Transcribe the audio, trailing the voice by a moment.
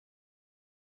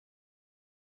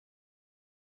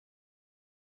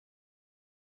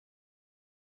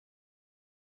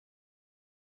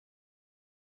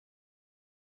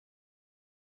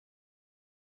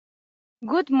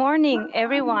Good morning,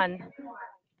 everyone.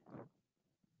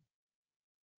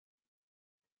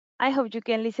 I hope you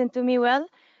can listen to me well.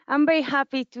 I'm very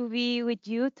happy to be with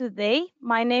you today.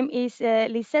 My name is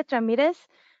Lisette Ramirez.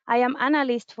 I am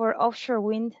analyst for offshore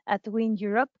wind at Wind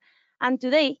Europe. And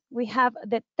today we have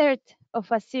the third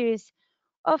of a series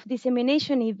of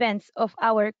dissemination events of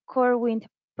our Corewind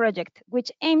project,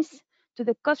 which aims to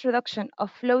the cost reduction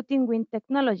of floating wind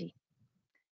technology.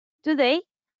 Today,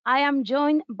 I am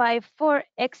joined by 4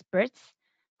 experts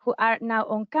who are now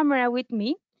on camera with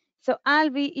me, so I'll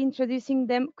be introducing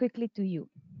them quickly to you.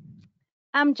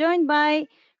 I'm joined by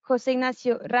José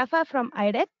Ignacio Rafa from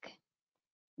IREC,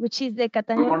 which is the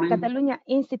Catalunya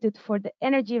Institute for the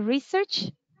Energy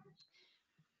Research.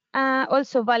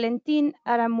 Also, Valentin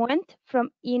Aramuent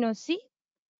from INOC.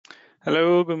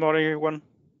 Hello, good morning, everyone.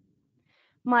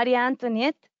 Maria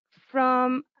Antoniette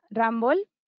from Rambol.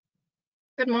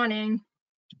 Good morning.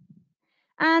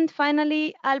 And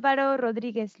finally, Álvaro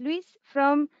Rodríguez Luis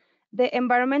from the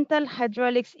Environmental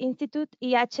Hydraulics Institute,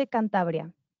 IH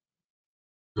Cantabria.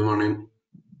 Good morning.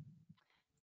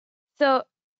 So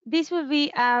this will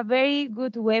be a very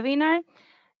good webinar.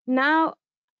 Now,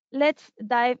 let's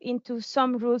dive into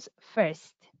some rules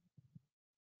first.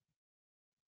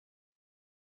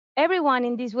 Everyone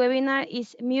in this webinar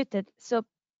is muted,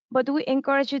 but we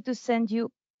encourage you to send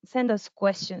us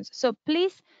questions. So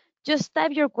please just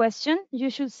type your question.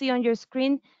 You should see on your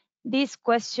screen this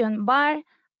question bar,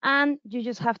 and you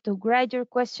just have to write your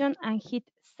question and hit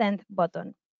send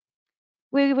button.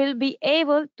 We will be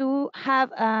able to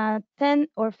have 10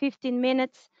 or 15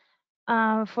 minutes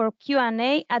for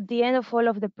Q&A at the end of all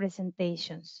of the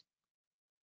presentations.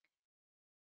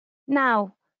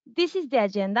 Now, this is the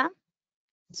agenda.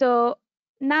 So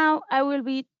now I will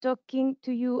be talking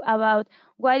to you about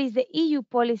what is the EU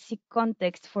policy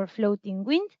context for floating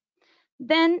wind.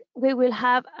 Then we will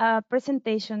have a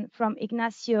presentation from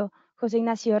José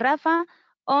Ignacio Rafa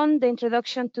on the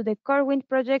introduction to the Corewind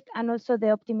project and also the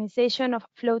optimization of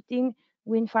floating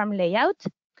wind farm layout.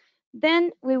 Then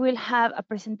we will have a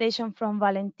presentation from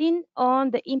Valentin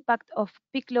on the impact of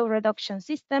peak load reduction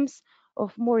systems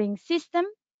of mooring system.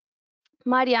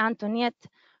 Maria Antoniette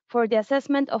for the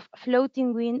assessment of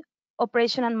floating wind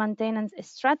operation and maintenance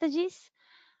strategies.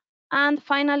 And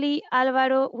finally,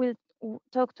 Álvaro will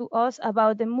talk to us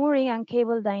about the mooring and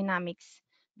cable dynamics.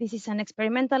 This is an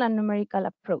experimental and numerical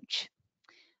approach.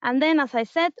 And then, as I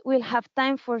said, we'll have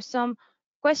time for some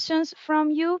questions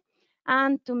from you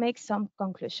and to make some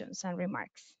conclusions and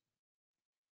remarks.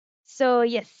 So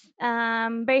yes,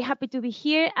 I'm very happy to be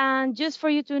here. And just for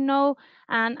you to know,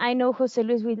 and I know Jose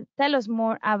Luis will tell us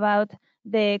more about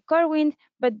the Corewind,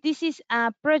 but this is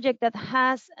a project that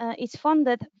is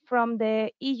funded from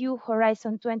the EU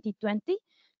Horizon 2020,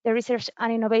 the Research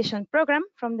and Innovation Program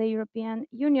from the European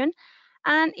Union,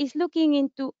 and is looking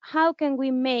into how can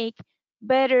we make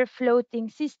better floating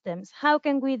systems? How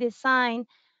can we design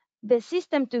the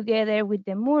system together with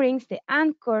the moorings, the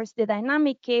anchors, the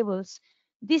dynamic cables?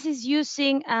 This is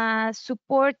using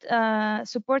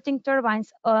supporting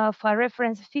turbines of a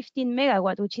reference 15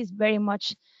 megawatt, which is very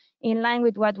much in line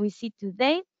with what we see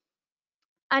today.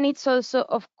 And it's also,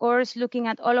 of course, looking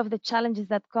at all of the challenges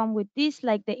that come with this,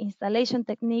 like the installation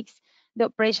techniques, the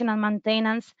operation and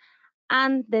maintenance,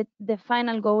 and the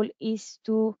final goal is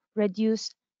to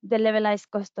reduce the levelized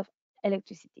cost of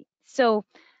electricity. So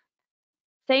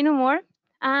say no more.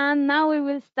 And now we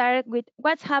will start with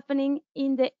what's happening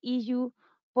in the EU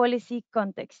policy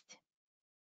context.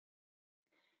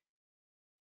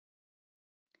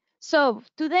 So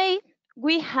today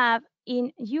we have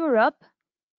in Europe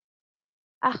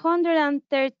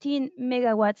 113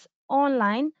 megawatts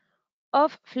online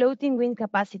of floating wind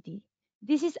capacity.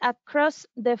 This is across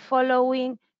the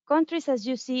following countries. As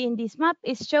you see in this map,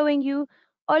 is showing you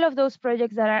all of those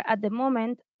projects that are at the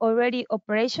moment already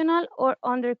operational or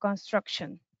under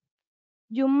construction.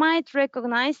 You might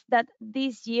recognize that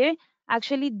this year,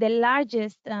 actually the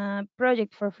largest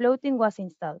project for floating was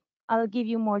installed. I'll give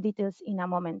you more details in a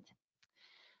moment.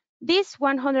 These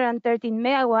 113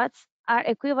 megawatts are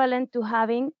equivalent to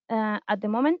having, at the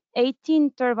moment,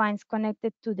 18 turbines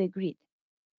connected to the grid.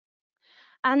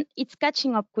 And it's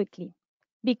catching up quickly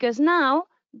because now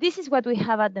this is what we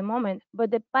have at the moment,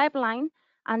 but the pipeline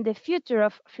and the future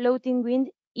of floating wind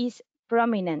is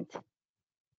prominent.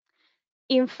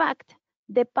 In fact,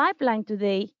 the pipeline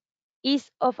today is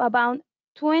of about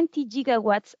 20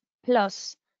 gigawatts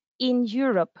plus in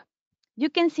Europe. You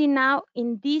can see now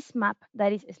in this map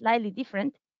that is slightly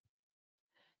different,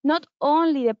 not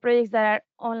only the projects that are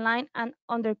online and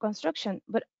under construction,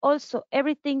 but also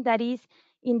everything that is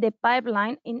in the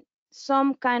pipeline in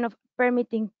some kind of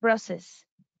permitting process.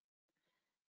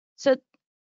 So,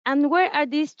 and where are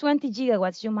these 20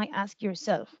 gigawatts, you might ask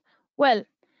yourself? Well,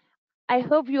 I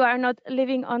hope you are not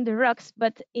living on the rocks,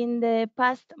 but in the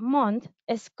past month,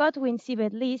 Scotwind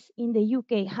Seabed Lease in the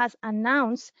UK has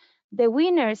announced the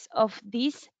winners of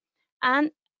this,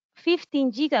 and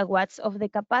 15 gigawatts of the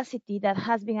capacity that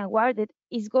has been awarded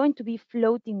is going to be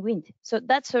floating wind. So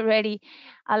that's already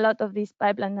a lot of this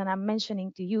pipeline that I'm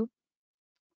mentioning to you.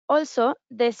 Also,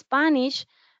 the Spanish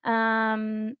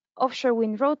offshore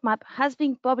wind roadmap has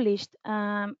been published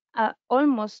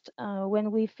almost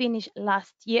when we finished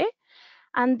last year.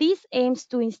 And this aims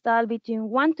to install between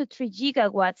 1 to 3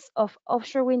 gigawatts of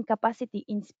offshore wind capacity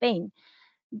in Spain.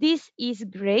 This is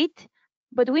great,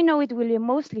 but we know it will be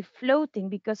mostly floating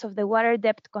because of the water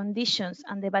depth conditions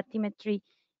and the bathymetry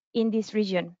in this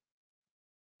region.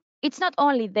 It's not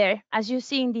only there. As you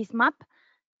see in this map,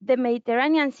 the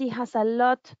Mediterranean Sea has a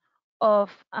lot of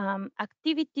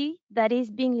activity that is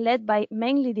being led by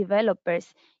mainly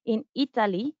developers in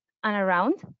Italy and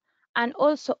around, and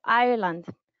also Ireland,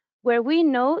 where we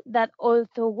know that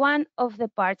although one of the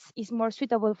parts is more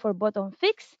suitable for bottom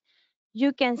fix,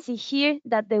 you can see here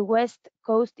that the west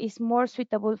coast is more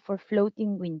suitable for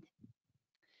floating wind.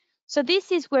 So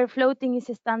this is where floating is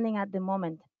standing at the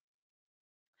moment.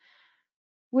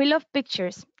 We love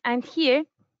pictures, and here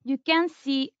you can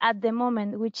see at the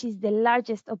moment which is the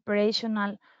largest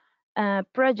operational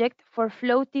project for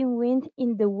floating wind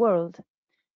in the world.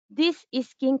 This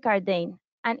is Kincardine,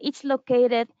 and it's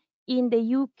located in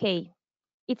the UK.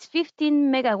 It's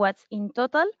 15 megawatts in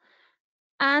total,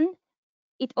 and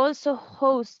it also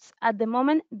hosts at the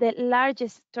moment the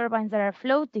largest turbines that are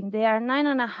floating. They are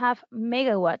 9.5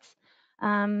 megawatts.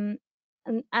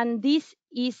 And this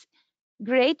is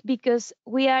great because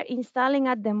we are installing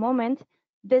at the moment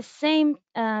the same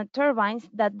turbines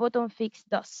that bottom fix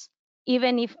does,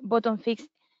 even if bottom fix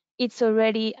it's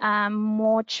already a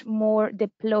much more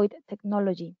deployed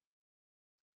technology.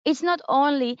 It's not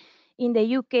only in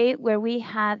the UK where we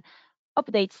had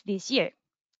updates this year.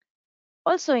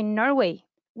 Also in Norway,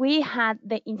 we had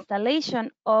the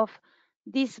installation of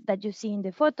this that you see in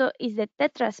the photo is the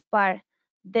Tetraspar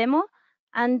demo,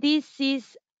 and this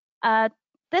is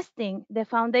testing the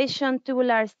foundation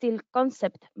tubular steel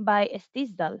concept by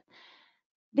Stisdal.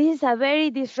 This is a very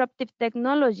disruptive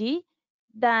technology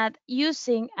that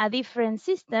using a different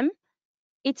system,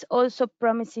 it's also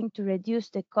promising to reduce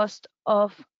the cost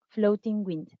of floating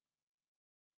wind.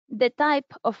 The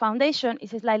type of foundation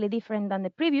is slightly different than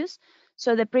the previous.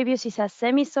 So the previous is a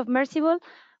semi-submersible,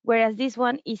 whereas this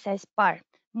one is a spar,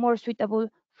 more suitable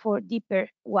for deeper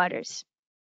waters.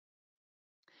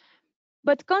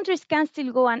 But countries can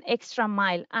still go an extra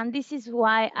mile, and this is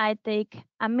why I take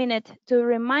a minute to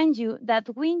remind you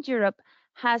that Wind Europe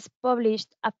has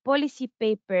published a policy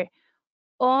paper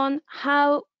on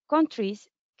how countries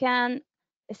can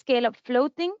scale up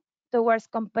floating towards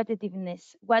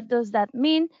competitiveness. What does that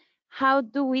mean? How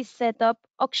do we set up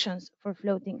auctions for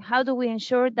floating? How do we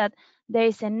ensure that there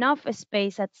is enough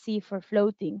space at sea for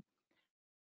floating?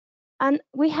 And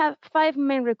we have 5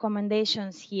 main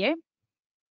recommendations here.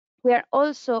 We are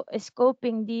also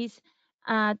scoping these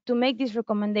to make these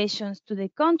recommendations to the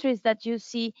countries that you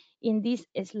see in this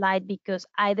slide, because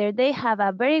either they have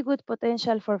a very good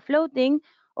potential for floating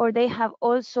or they have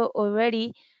also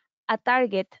already a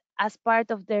target as part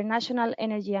of their national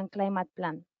energy and climate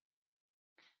plan.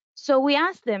 So we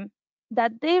asked them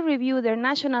that they review their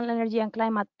national energy and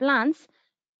climate plans,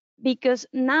 because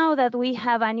now that we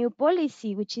have a new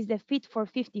policy, which is the Fit for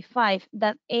 55,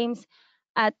 that aims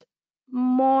at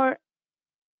more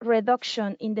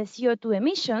reduction in the CO2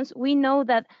 emissions, we know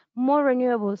that more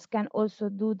renewables can also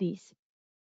do this.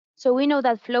 So we know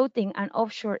that floating and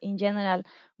offshore in general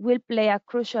will play a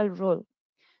crucial role.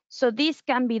 So this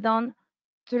can be done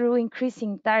through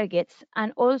increasing targets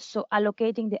and also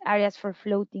allocating the areas for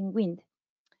floating wind.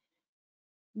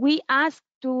 We ask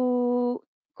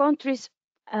countries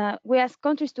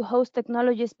to host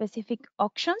technology-specific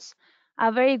auctions.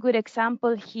 A very good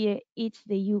example here is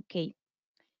the UK.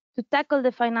 To tackle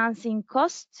the financing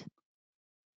costs,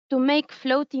 to make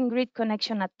floating grid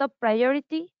connection a top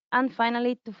priority, and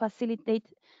finally, to facilitate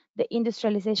the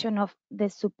industrialization of the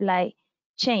supply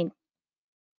chain.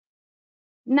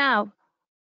 Now,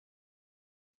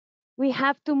 we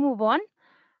have to move on,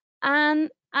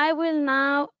 and I will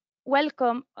now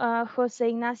welcome Jose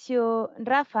Ignacio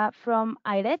Rafa from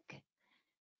IREC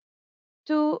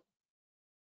to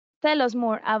tell us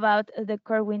more about the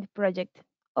Corewind project.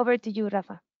 Over to you,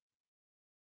 Rafa.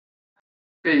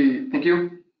 Okay, thank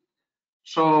you.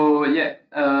 So yeah,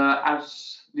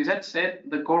 as Lisette said,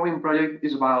 the Corewind project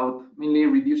is about mainly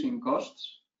reducing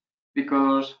costs,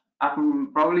 because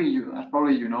probably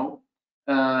you know,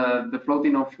 the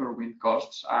floating offshore wind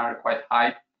costs are quite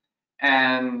high,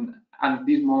 and at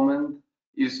this moment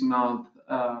is not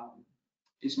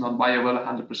viable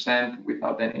 100%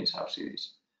 without any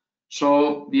subsidies.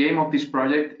 So the aim of this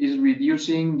project is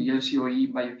reducing the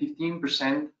LCOE by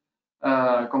 15%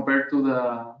 compared to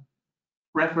the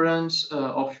reference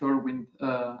offshore wind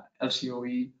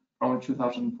LCOE from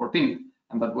 2014,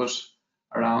 and that was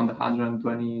around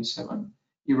 127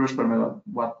 euros per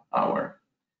megawatt hour.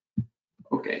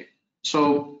 Okay,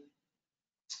 so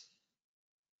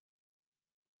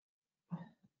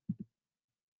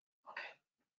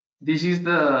this is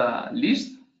the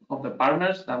list of the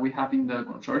partners that we have in the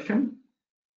consortium,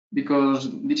 because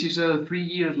this is a 3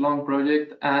 years long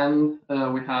project, and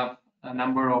we have a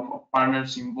number of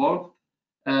partners involved,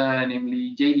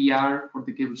 namely JDR for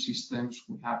the cable systems.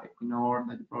 We have Equinor,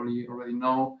 that you probably already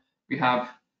know. We have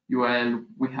UL,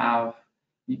 we have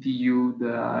ETU,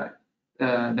 the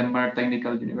Denmark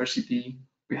Technical University.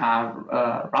 We have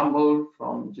Rumble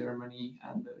from Germany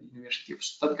and the University of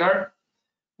Stuttgart.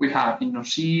 We have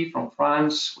INNOC from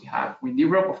France. We have Wind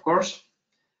Europe, of course,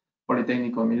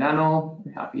 Politecnico Milano.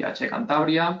 We have IACE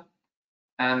Cantabria,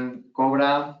 and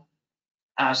Cobra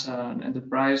as an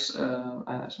enterprise,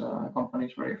 as a company,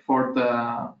 sorry, for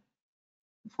the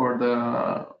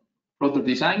floater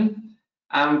design.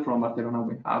 And from Barcelona,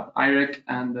 we have IREC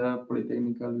and the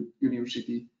Polytechnical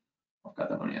University of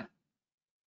Catalonia.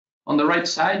 On the right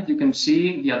side, you can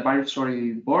see the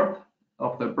advisory board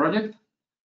of the project.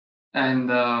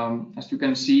 And as you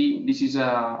can see, this is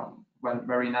a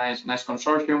very nice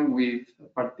consortium with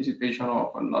participation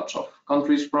of lots of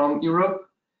countries from Europe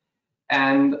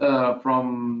and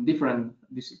from different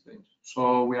disciplines.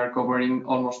 So we are covering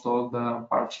almost all the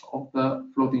parts of the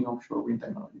floating offshore wind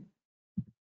technology.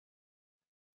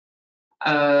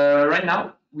 Right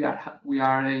now, we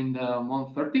are in the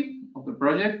month 30 of the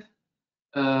project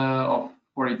of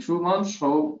 42 months,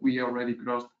 so we already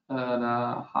crossed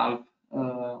the half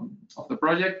of the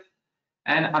project.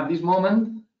 And at this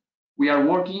moment, we are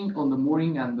working on the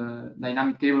mooring and the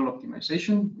dynamic cable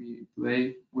optimization.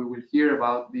 Today we will hear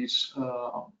about this,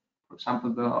 for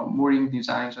example, the mooring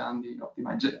designs and the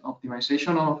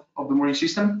optimization of the mooring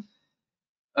system.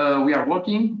 We are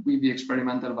working with the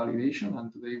experimental validation,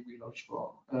 and today we'll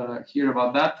also hear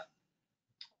about that.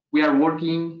 We are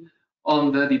working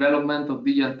on the development of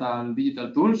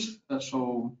digital tools.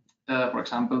 For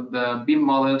example, the BIM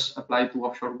models applied to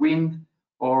offshore wind,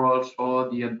 or also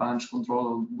the advanced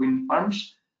control of wind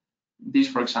farms. This,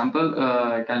 for example,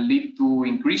 can lead to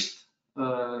increased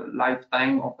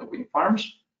lifetime of the wind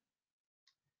farms.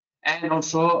 And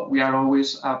also, we are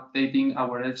always updating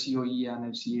our LCOE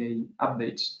and LCA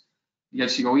updates. The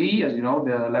LCOE, as you know,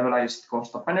 the levelized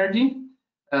cost of energy,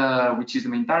 which is the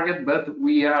main target, but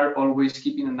we are always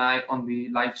keeping an eye on the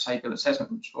life cycle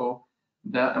assessment, so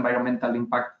the environmental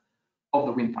impact of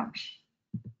the wind farms.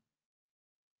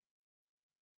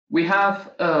 We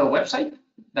have a website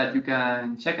that you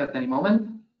can check at any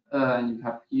moment, and you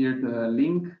have here the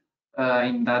link.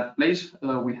 In that place,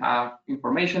 we have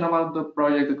information about the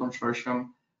project, the consortium,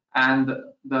 and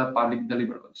the public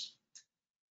deliverables.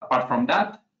 Apart from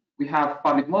that, we have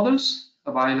public models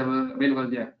available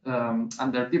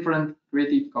under different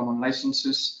Creative Commons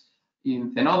licenses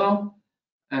in Zenodo.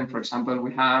 And for example,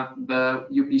 we have the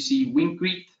UPC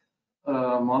WindCrete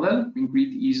model.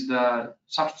 WindCrete is the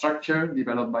substructure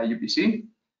developed by UPC.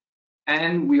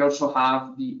 And we also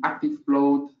have the active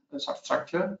float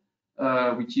substructure,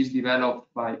 which is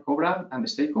developed by Cobra and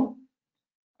Esteco.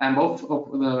 And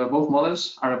both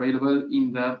models are available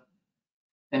in the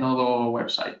Zenodo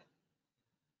website.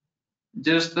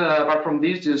 Just apart from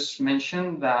this, just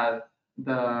mention that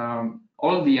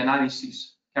all the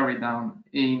analysis carried down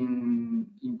in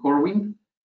Corewind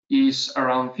is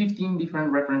around 15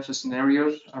 different reference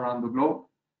scenarios around the globe.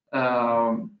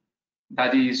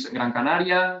 That is Gran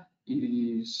Canaria, it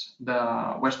is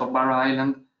the west of Barrow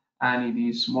Island, and it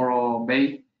is Morro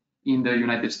Bay in the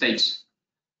United States.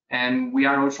 And we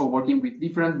are also working with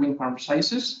different wind farm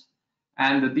sizes,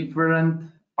 and the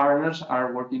different partners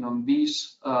are working on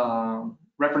these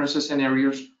reference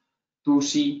scenarios to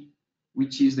see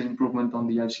which is the improvement on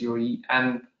the LCOE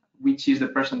and which is the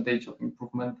percentage of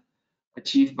improvement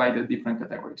achieved by the different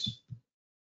categories.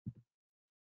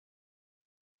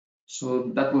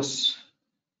 So that was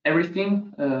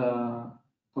everything,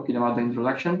 talking about the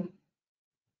introduction.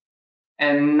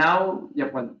 And now,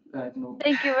 no.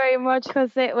 Thank you very much,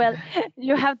 Jose. Well,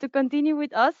 you have to continue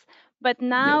with us, but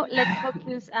now let's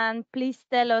focus, and please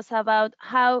tell us about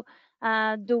how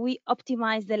do we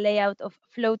optimize the layout of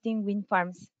floating wind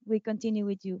farms. We continue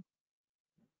with you.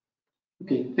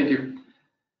 Okay, thank you.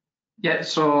 Yeah,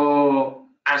 so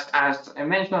as I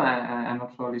mentioned, and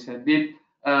also Lisa did,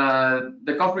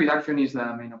 the cost reduction is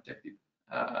the main objective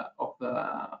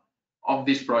of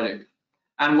this project.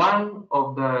 And one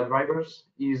of the drivers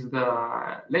is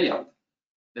the layout.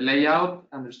 The layout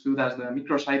understood as the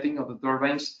micrositing of the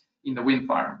turbines in the wind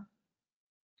farm.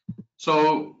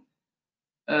 So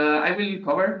I will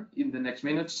cover in the next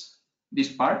minutes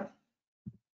this part.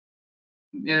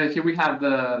 Here we have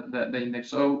the index.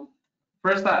 So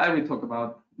first I will talk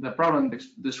about the problem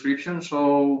description.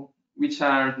 So which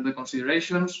are the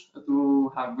considerations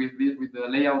to have with the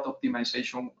layout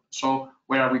optimization. So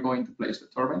where are we going to place the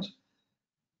turbines?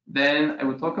 Then I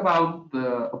will talk about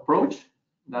the approach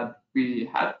that we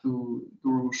had to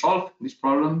solve this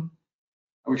problem.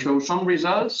 I will show some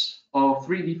results of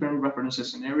 3 different reference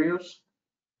scenarios.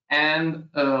 And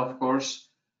of course,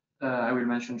 I will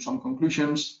mention some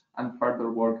conclusions and further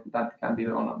work that can be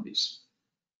done on this.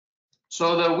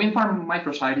 So the wind farm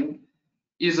micrositing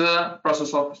is a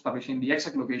process of establishing the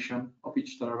exact location of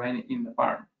each turbine in the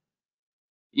farm.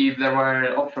 If there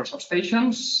were offshore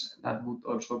substations, that would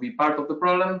also be part of the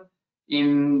problem.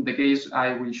 In the case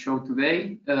I will show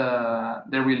today,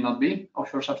 there will not be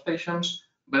offshore substations,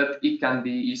 but it can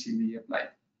be easily applied.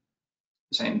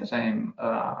 The same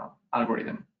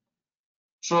algorithm.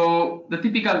 So the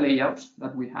typical layouts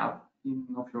that we have in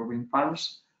offshore wind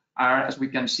farms are, as we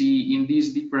can see in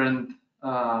these different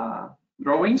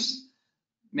drawings.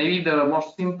 Maybe the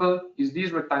most simple is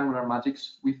this rectangular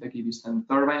matrix with equidistant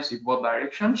turbines in both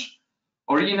directions.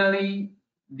 Originally,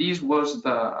 this was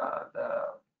the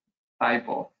type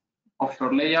of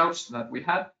offshore layouts that we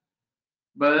had,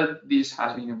 but this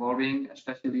has been evolving,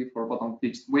 especially for bottom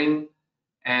fixed wind,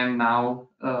 and now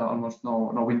almost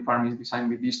no wind farm is designed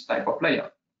with this type of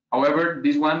layout. However,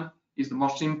 this one is the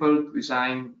most simple to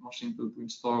design, most simple to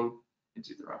install,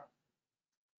 etc.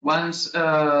 Once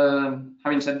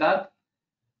having said that,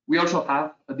 we also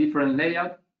have a different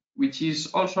layout, which is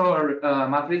also a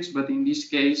matrix, but in this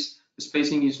case, the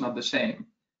spacing is not the same.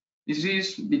 This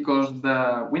is because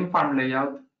the wind farm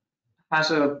layout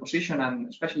has a position and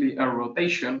especially a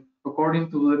rotation according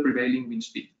to the prevailing wind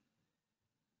speed.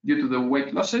 Due to the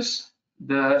wake losses,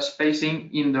 the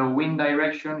spacing in the wind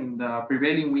direction, in the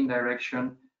prevailing wind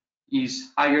direction,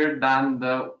 is higher than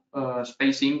the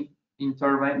spacing in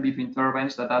between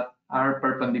turbines that are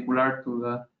perpendicular to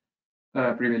the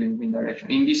prevailing wind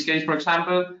direction. In this case, for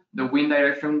example, the wind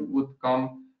direction would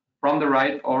come from the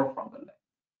right or from the left.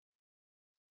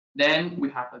 Then we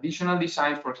have additional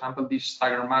designs, for example, this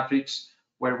stagger matrix,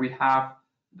 where we have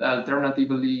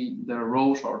alternatively the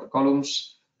rows or the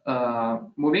columns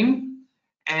moving.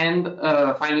 And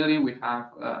finally, we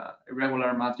have a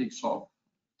regular matrix of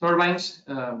turbines,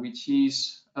 which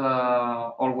is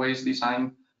always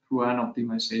designed through an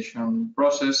optimization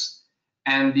process.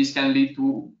 And this can lead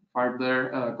to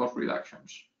further cost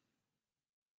reductions.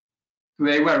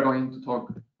 Today, we are going to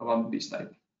talk about this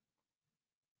type.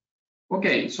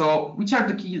 Okay, so which are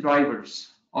the key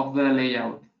drivers of the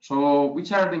layout? So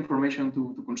which are the information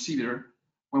to consider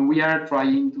when we are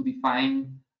trying to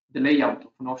define the layout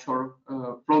of an offshore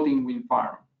floating wind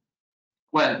farm?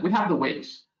 Well, we have the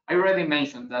wakes. I already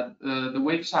mentioned that the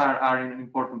wakes are an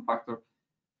important factor.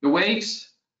 The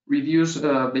wakes reduce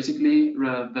basically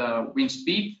the wind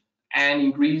speed and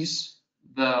increase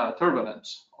the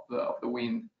turbulence of the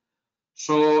wind.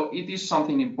 So it is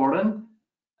something important,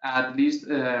 at least,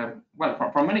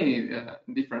 well, from many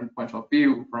different points of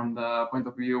view, from the point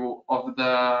of view of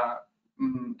the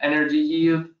energy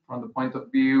yield, from the point of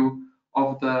view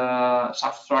of the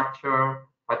substructure,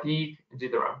 fatigue,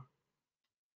 etc.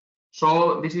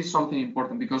 So this is something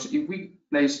important because if we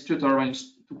place 2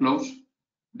 turbines too close,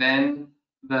 then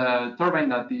the turbine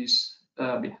that is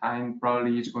behind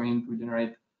probably is going to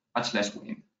generate much less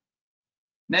wind.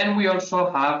 Then we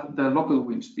also have the local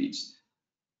wind speeds.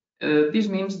 This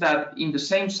means that in the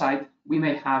same site, we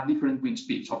may have different wind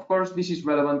speeds. Of course, this is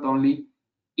relevant only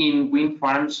in wind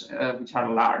farms which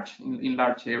are large, in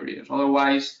large areas.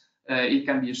 Otherwise, it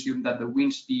can be assumed that the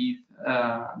wind speed,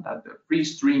 that the free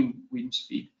stream wind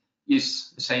speed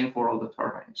is the same for all the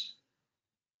turbines.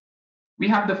 We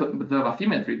have the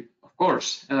bathymetry, of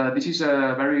course. This is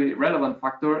a very relevant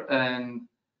factor, and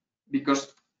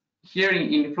because here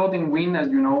in floating wind, as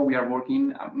you know, we are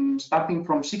working starting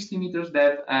from 60 meters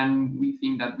depth, and we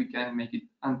think that we can make it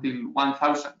until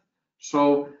 1,000.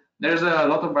 So there's a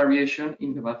lot of variation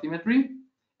in the bathymetry,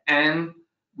 and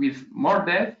with more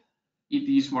depth, it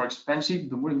is more expensive,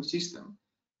 the mooring system,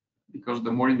 because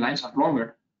the mooring lines are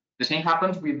longer. The same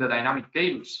happens with the dynamic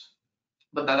cables,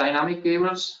 but the dynamic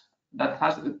cables that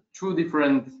has 2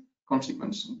 different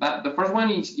consequence. The first one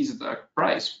is the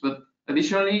price, but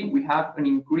additionally we have an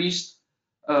increased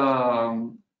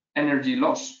energy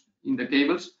loss in the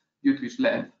cables due to its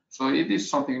length. So it is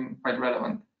something quite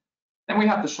relevant. Then we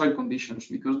have the soil conditions,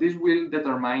 because this will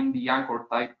determine the anchor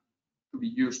type to be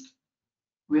used.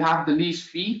 We have the lease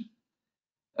fee,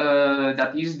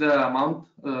 that is the amount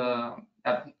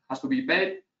that has to be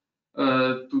paid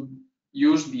to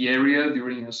use the area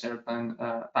during a certain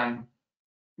time.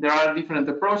 There are different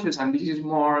approaches, and this is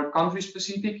more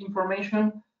country-specific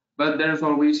information, but there's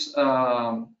always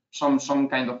some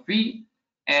kind of fee.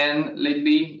 And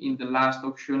lately, in the last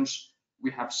auctions,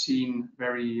 we have seen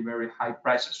very, very high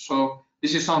prices. So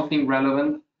this is something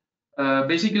relevant,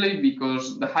 basically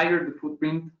because the higher the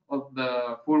footprint of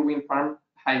the full wind farm,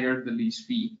 higher the lease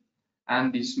fee.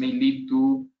 And this may lead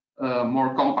to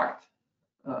more compact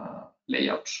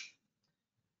layouts.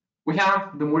 We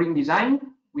have the mooring design,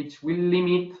 which will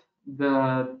limit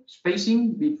the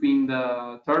spacing between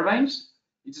the turbines.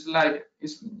 It's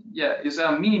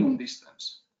a minimum distance.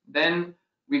 Then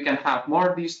we can have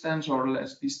more distance or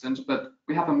less distance, but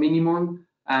we have a minimum,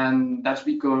 and that's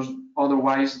because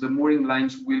otherwise the mooring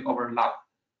lines will overlap.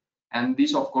 And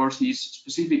this, of course, is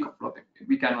specific of floating.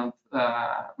 We cannot,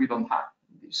 we don't have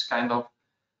this kind of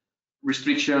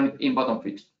restriction in bottom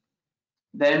fixed.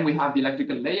 Then we have the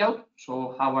electrical layout.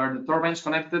 So how are the turbines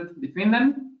connected between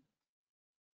them?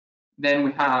 Then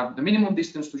we have the minimum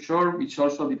distance to shore, which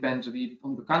also depends a bit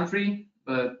on the country,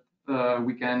 but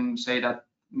we can say that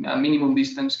a minimum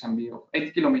distance can be of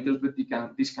 8 kilometers, but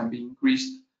this can be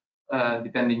increased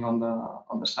depending on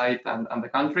the site and the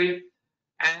country.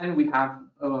 And we have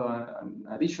an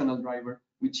additional driver,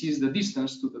 which is the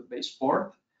distance to the base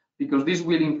port, because this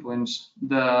will influence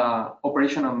the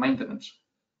operation and maintenance.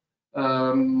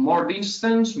 More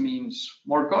distance means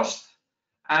more cost,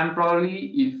 and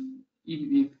probably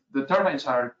if the turbines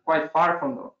are quite far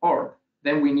from the port,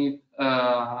 then we need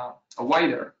a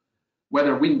wider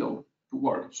weather window to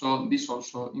work. So this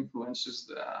also influences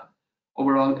the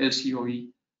overall LCOE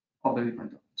of the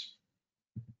different turbines,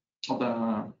 of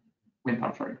the wind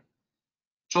farm, sorry.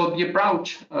 So the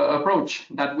approach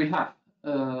that we have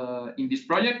in this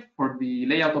project for the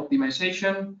layout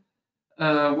optimization,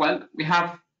 well, we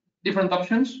have different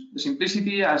options. The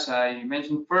simplicity, as I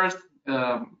mentioned first,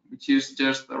 which is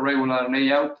just a regular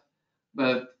layout,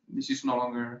 but this is no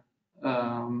longer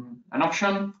an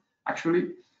option,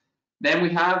 actually. Then we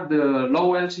have the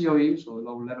low LCOE, so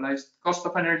low levelized cost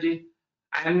of energy,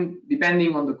 and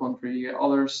depending on the country,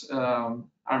 others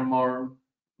are more,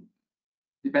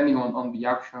 depending on the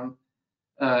auction,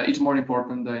 it's more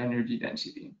important the energy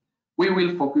density. We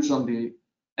will focus on the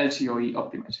LCOE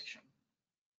optimization.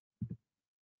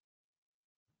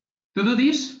 To do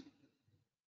this,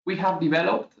 we have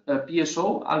developed a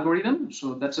PSO algorithm.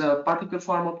 So that's a particle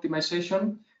swarm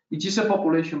optimization, which is a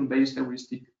population-based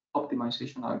heuristic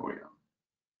optimization algorithm.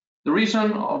 The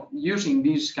reason of using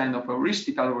this kind of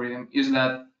heuristic algorithm is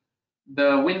that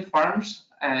the wind farms,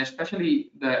 and especially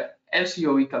the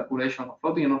LCOE calculation of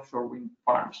floating and offshore wind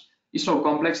farms, is so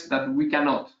complex that we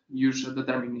cannot use a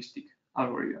deterministic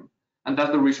algorithm. And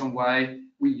that's the reason why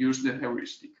we use the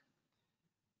heuristic.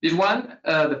 This one,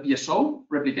 the PSO,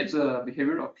 replicates the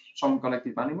behavior of some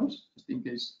collective animals, just in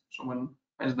case someone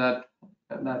finds that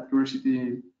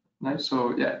curiosity nice.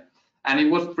 So yeah, and it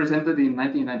was presented in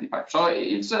 1995. So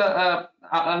it's an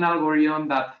algorithm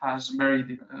that has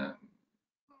very,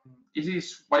 it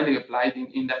is widely applied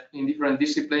in different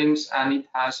disciplines, and it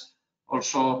has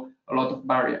also a lot of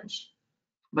variance.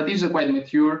 But it's quite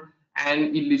mature,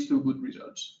 and it leads to good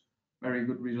results, very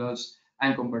good results,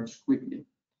 and converges quickly.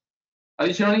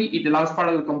 Additionally, it allows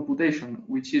parallel computation,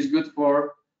 which is good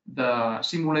for the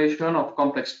simulation of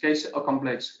complex cases,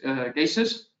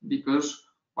 because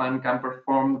one can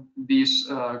perform this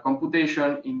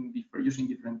computation using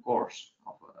different cores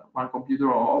of one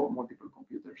computer or multiple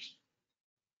computers.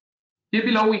 Here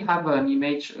below we have an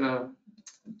image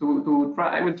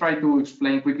I will try to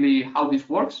explain quickly how this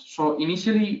works. So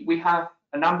initially we have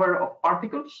a number of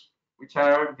particles, which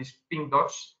are these pink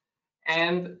dots,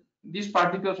 and these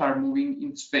particles are moving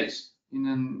in space, in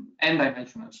an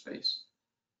n-dimensional space.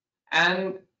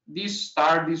 And this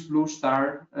blue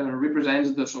star,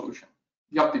 represents the solution,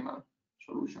 the optimal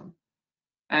solution.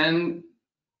 And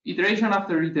iteration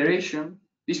after iteration,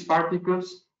 these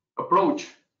particles approach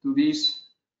to this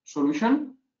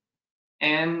solution,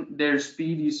 and their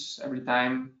speed is every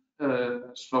time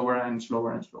slower and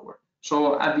slower and slower.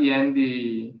 So at the end,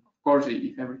 of course,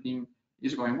 if everything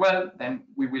is going well, then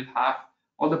we will have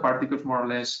all the particles more or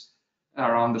less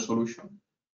around the solution.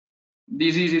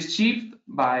 This is achieved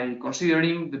by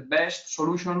considering the best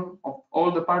solution of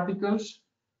all the particles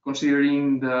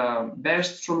considering the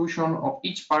best solution of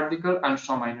each particle and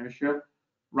some inertia,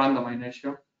 random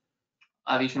inertia,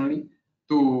 additionally,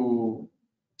 to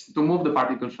move the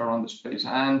particles around the space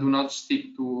and do not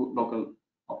stick to local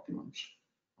optimums.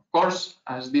 Of course,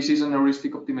 as this is an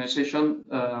heuristic optimization,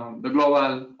 the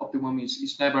global optimum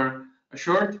is never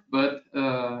assured, but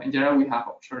in general, we have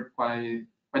observed quite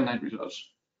nice results.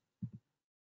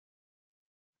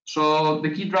 So the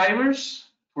key drivers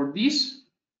for this,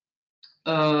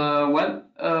 I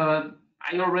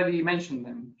already mentioned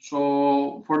them.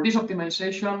 So for this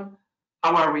optimization,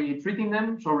 how are we treating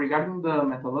them? So regarding the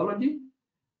methodology,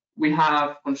 we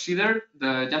have considered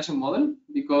the Janssen model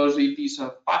because it is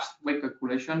a fast wave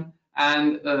calculation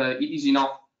and it is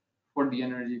enough for the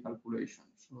energy calculation.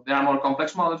 So there are more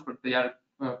complex models, but they are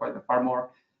far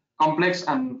more complex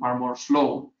and far more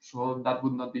slow. So that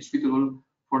would not be suitable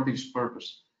for this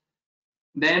purpose.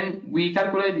 Then we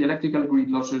calculate the electrical grid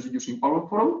losses using power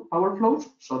flows,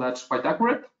 so that's quite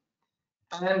accurate.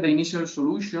 And the initial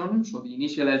solution, so the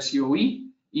initial LCOE,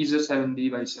 is a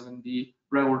 7D by 7D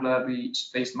regularly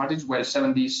spaced matrix, where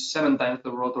 7D is 7 times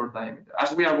the rotor diameter.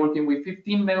 As we are working with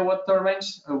 15 megawatt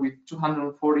turbines with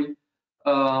 240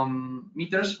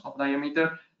 meters of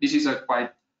diameter, this is a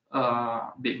quite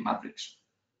big matrix.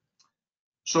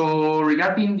 So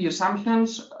regarding the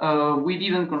assumptions, we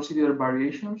didn't consider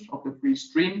variations of the free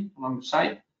stream along the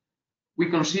side. We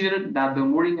considered that the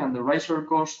mooring and the riser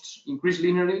costs increase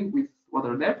linearly with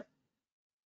water depth.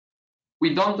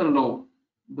 We don't allow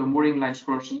the mooring lines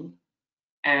crossing,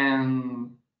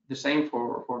 and the same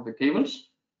for the cables,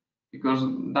 because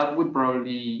that would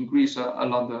probably increase a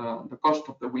lot the cost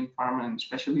of the wind farm and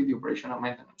especially the operational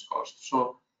maintenance cost.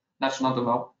 So that's not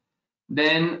allowed.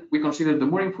 Then we consider the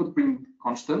mooring footprint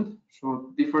constant.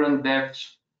 So different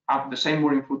depths have the same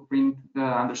mooring footprint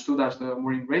understood as the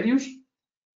mooring radius.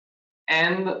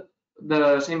 And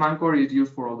the same anchor is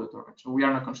used for all the turbines. So we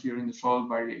are not considering the soil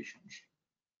variations.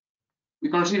 We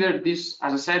consider this,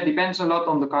 as I said, depends a lot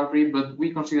on the country, but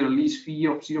we consider a lease fee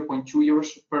of 0.2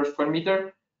 euros per square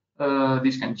meter.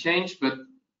 This can change, but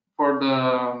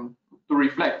to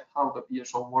reflect how the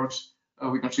PSO works,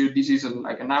 we consider this is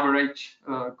like an average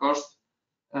cost,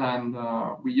 and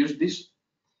we use this.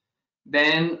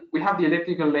 Then we have the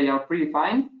electrical layout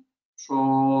predefined.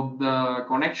 So the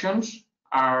connections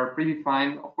are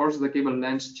predefined. Of course, the cable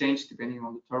lengths change depending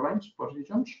on the turbine's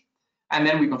positions. And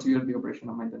then we consider the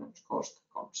operational maintenance cost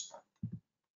constant.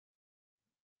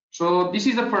 So this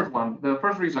is the first one, the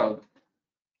first result.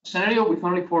 Scenario with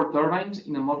only 4 turbines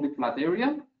in a mostly flat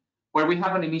area, where we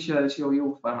have an initial LCOE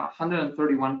of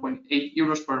 131.8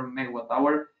 euros per megawatt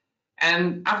hour.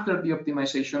 And after the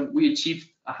optimization, we achieved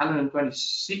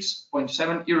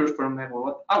 126.7 euros per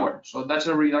megawatt hour. So that's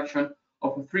a reduction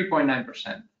of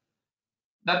 3.9%.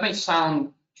 That may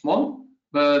sound small,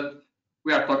 but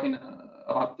we are talking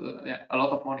about a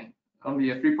lot of money. Only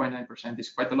a 3.9%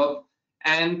 is quite a lot.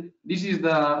 And this is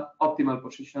the optimal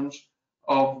positions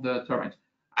of the turbines.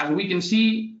 As we can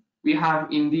see, we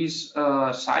have in this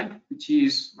site, which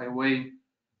is, by the way,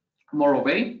 Morro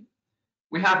Bay,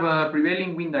 we have a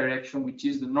prevailing wind direction, which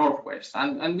is the northwest.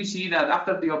 And we see that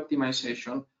after the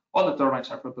optimization, all the turbines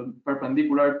are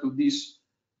perpendicular to this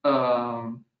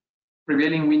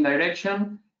prevailing wind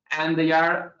direction, and they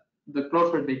are the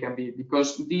closer they can be,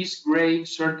 because these gray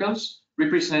circles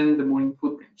represent the mooring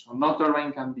footprint. So no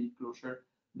turbine can be closer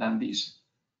than this.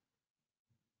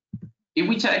 If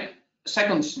we check the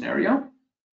second scenario,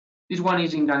 this one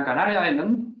is in Gran Canaria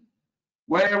Island,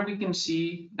 where we can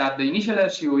see that the initial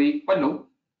LCOE quite low,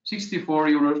 64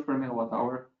 euros per megawatt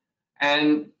hour,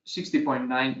 and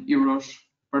 60.9 euros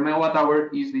per megawatt hour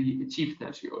is the achieved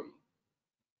LCOE.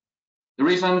 The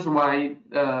reasons why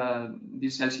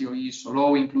this LCOE is so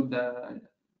low include the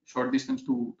short distance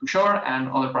to shore and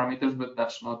other parameters, but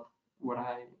that's not what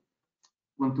I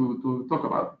want to talk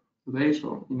about today,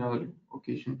 so in another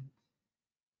occasion.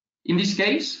 In this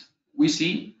case, we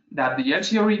see that the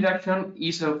LCOE reduction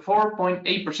is a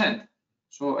 4.8%.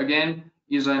 So again,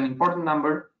 is an important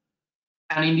number.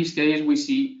 And in this case, we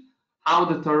see how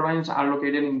the turbines are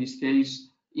located, in this case,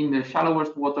 in the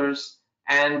shallowest waters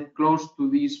and close to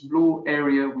this blue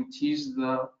area, which is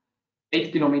the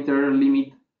 8-kilometer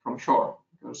limit from shore,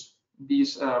 because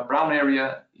this brown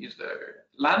area is the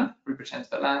land, represents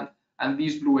the land, and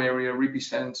this blue area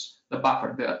represents the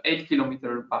buffer, the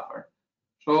 8-kilometer buffer.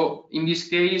 So in this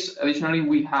case, additionally,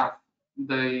 we have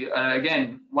the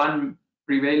again one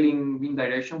prevailing wind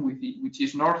direction, which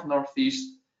is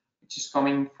north-northeast, which is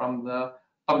coming from the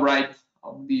top right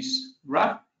of this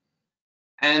graph,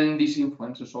 and this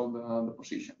influences all the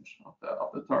positions of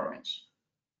the turbines.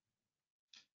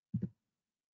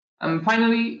 And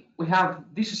finally, we have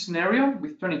this scenario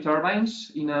with 20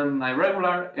 turbines in an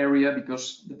irregular area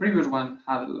because the previous one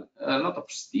had a lot of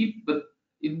steep, but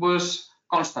it was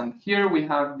constant. Here we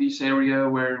have this area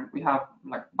where we have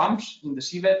like bumps in the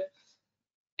seabed.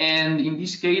 And in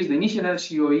this case, the initial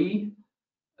LCOE,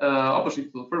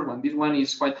 opposite to the first one, this one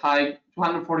is quite high,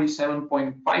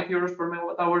 247.5 euros per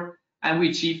megawatt hour, and we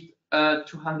achieved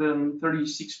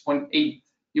 236.8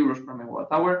 euros per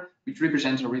megawatt hour, which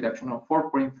represents a reduction of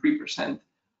 4.3%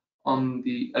 on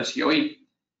the LCOE.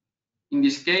 In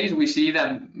this case, we see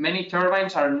that many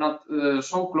turbines are not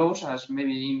so close as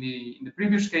maybe in the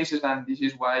previous cases, and this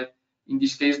is why in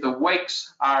this case the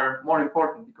wakes are more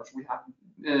important because we have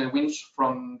winds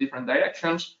from different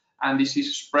directions, and this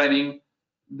is spreading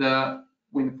the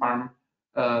wind farm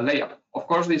layout. Of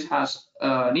course, this has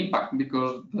an impact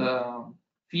because the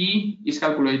fee is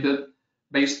calculated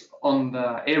based on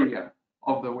the area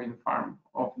of the wind farm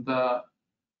of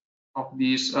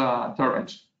these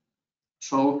turbines.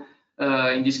 So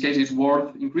in this case, it's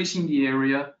worth increasing the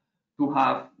area to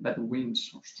have better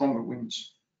winds or stronger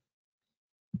winds.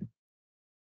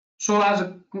 So as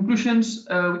conclusions,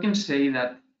 we can say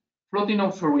that floating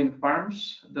offshore wind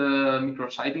farms, the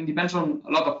micrositing depends on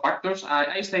a lot of factors.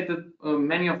 I stated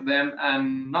many of them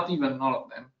and not even all of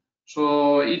them.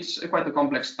 So it's quite a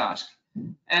complex task.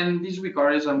 And this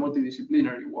requires a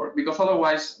multidisciplinary work because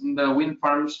otherwise the wind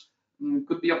farms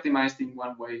could be optimized in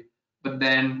one way, but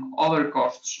then other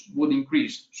costs would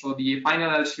increase. So the final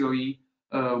LCOE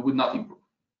would not improve.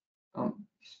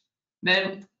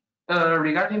 Then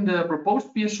regarding the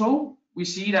proposed PSO, we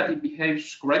see that it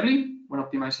behaves correctly when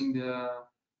optimizing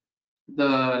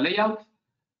the layout.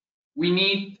 We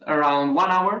need around 1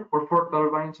 hour for 4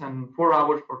 turbines and 4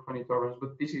 hours for 20 turbines,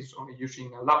 but this is only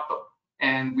using a laptop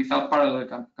and without parallel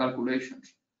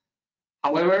calculations.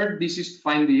 However, this is to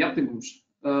find the optimums.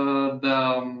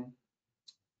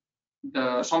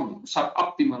 Some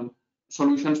suboptimal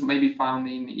solutions may be found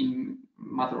in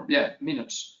matter of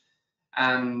minutes.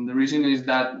 And the reason is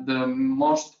that the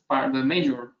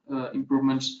major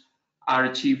improvements are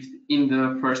achieved in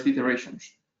the first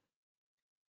iterations.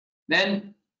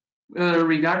 Then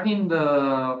regarding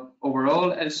the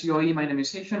overall LCOE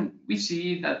minimization, we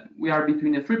see that we are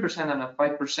between a 3% and a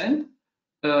 5%,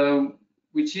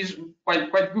 which is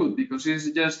quite good because it's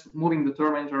just moving the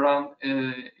turbines around.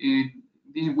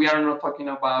 We are not talking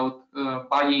about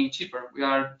buying cheaper. We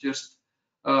are just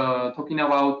talking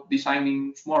about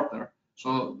designing smarter.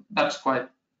 So that's quite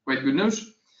good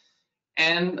news.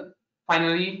 And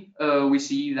finally, we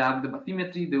see that the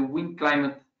bathymetry, the wind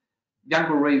climate, the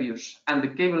anchor radius, and the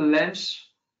cable lengths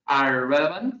are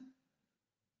relevant,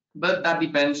 but that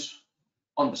depends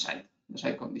on the site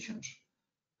conditions.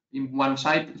 In one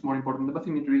site, it's more important the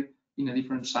bathymetry. In a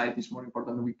different site, it's more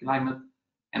important the wind climate,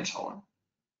 and so on.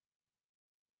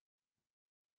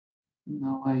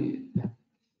 Now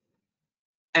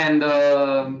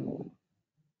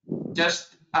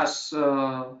just as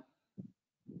the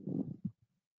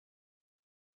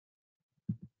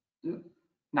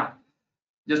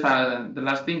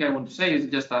last thing I want to say is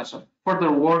just as a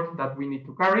further work that we need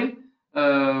to carry.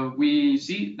 We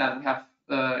see that we have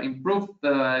improved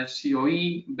the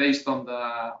COE based on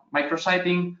the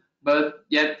micrositing, but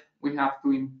yet we have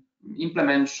to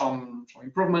implement some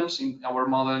improvements in our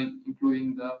model,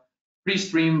 including the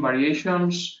pre-stream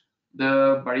variations,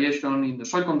 the variation in the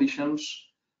soil conditions,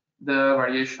 the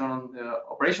variation on the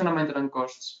operational maintenance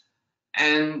costs,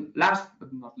 and last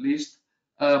but not least,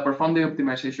 perform the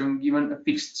optimization given a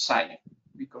fixed site,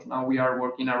 because now we are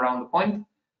working around the point,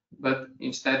 but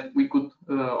instead we could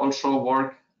also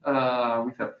work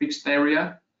with a fixed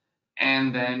area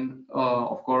and then,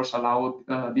 of course, allow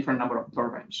a different number of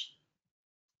turbines.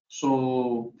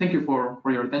 So thank you for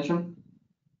your attention,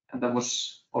 and that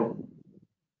was all.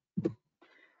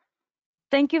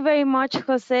 Thank you very much,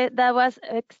 Jose. That was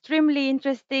extremely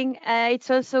interesting.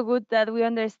 It's also good that we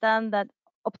understand that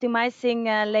optimizing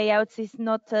layouts is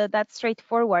not that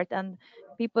straightforward, and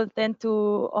people tend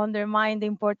to undermine the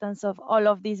importance of all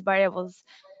of these variables.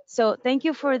 So thank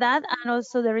you for that. And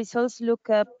also the results look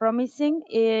promising.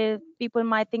 People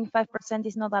might think 5%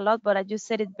 is not a lot, but I just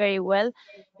said it very well.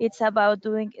 It's about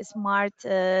doing smart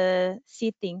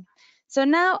seating. So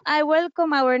now I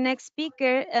welcome our next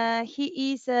speaker.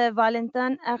 He is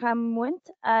Valentin Aramuent.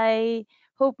 I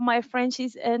hope my French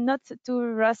is not too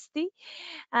rusty.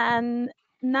 And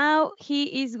now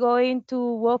he is going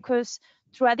to walk us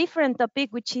through a different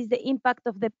topic, which is the impact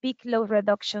of the peak load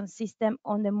reduction system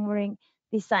on the mooring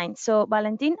design. So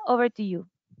Valentin, over to you.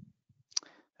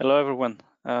 Hello, everyone.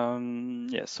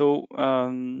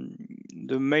 The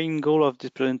the main goal of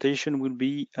this presentation will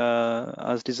be,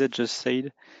 as Lisa just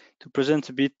said, to present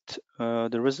a bit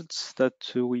the results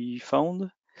that we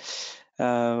found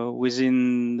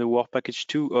within the work package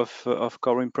 2 of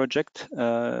Corewind project,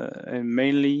 and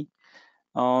mainly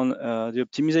on the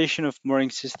optimization of mooring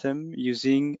system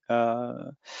using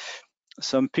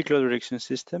some peak load reduction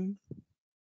system.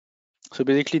 So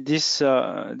basically, this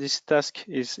task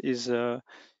is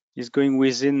going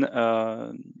within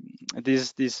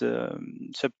this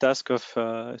subtask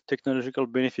of technological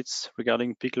benefits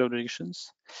regarding peak load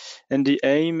reductions, and the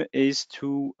aim is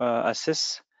to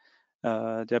assess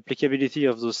the applicability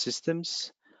of those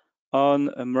systems on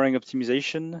mooring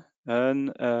optimization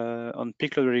and on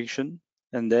peak load reduction,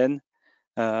 and then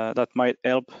that might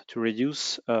help to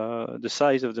reduce the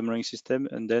size of the mooring system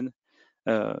and then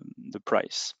the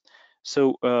price.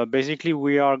 So basically,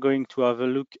 we are going to have a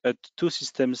look at two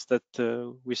systems that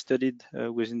we studied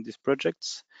within these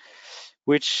projects,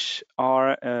 which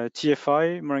are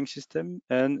TFI mooring system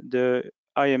and the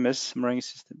IMS mooring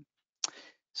system.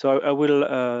 So I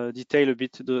will detail a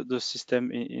bit the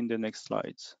system in the next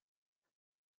slides.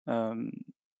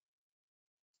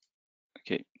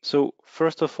 Okay, so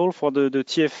first of all, for the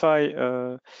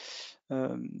TFI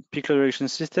peak load reduction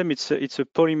system, it's a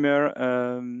polymer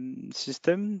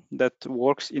system that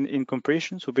works in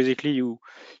compression. So basically, you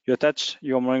attach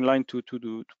your mooring line to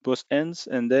both ends,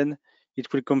 and then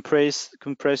it will compress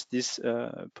this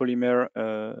polymer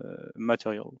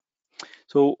material.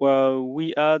 So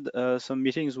we had some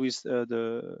meetings with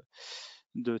the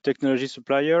technology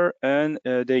supplier, and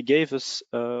they gave us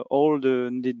all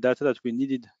the data that we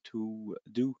needed to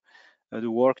do the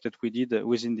work that we did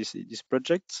within this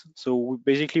project. So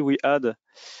basically we had a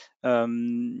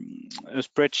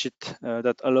spreadsheet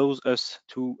that allows us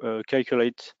to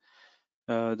calculate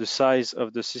the size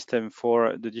of the system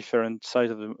for the different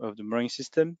size of the mooring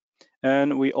system,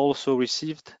 and we also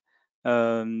received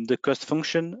the cost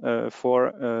function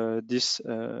for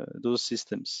those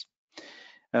systems.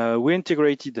 We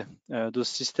integrated those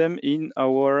systems in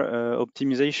our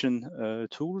optimization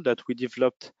tool that we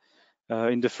developed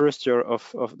in the first year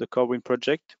of the Corewind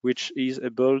project, which is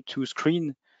able to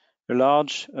screen a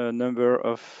large number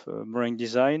of mooring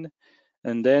design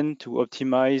and then to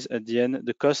optimize at the end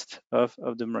the cost of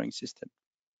the mooring system.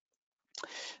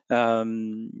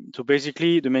 So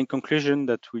basically, the main conclusion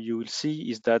that you will see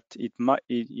is that it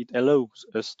allows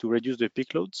us to reduce the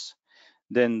peak loads,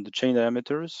 then the chain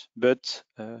diameters, but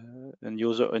on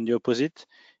the opposite,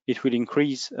 it will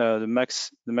increase the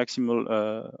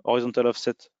maximal horizontal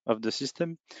offset of the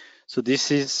system. So this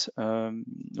is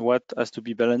what has to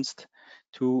be balanced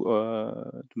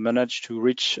to manage to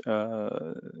reach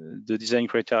the design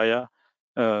criteria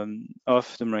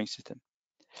of the mooring system.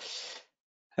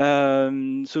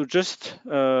 So just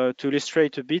to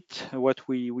illustrate a bit what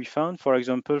we found, for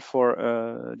example, for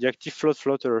the active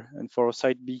floater and for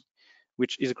site B,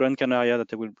 which is Gran Canaria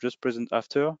that I will just present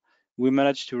after, we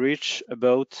managed to reach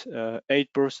about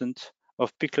 8%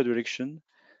 of peak load reduction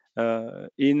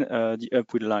in the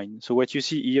upwind line. So what you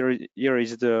see here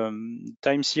is the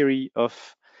time series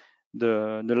of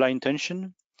the line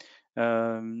tension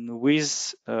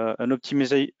with an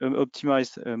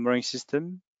optimized mooring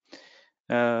system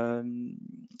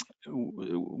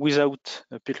without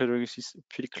a peak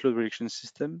load reduction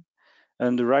system.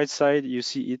 And the right side, you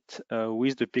see it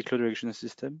with the peak load reduction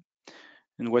system.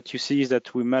 And what you see is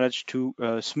that we managed to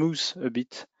smooth a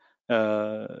bit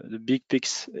the big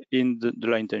peaks in the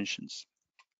line tensions.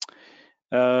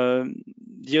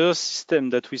 The other system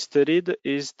that we studied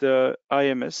is the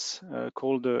IMS,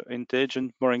 called the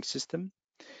Intelligent Mooring System.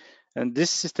 And this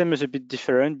system is a bit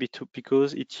different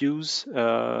because it uses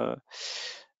a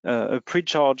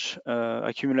pre-charge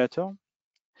accumulator,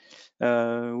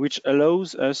 which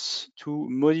allows us to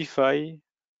modify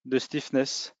the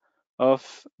stiffness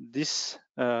of this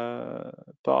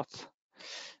part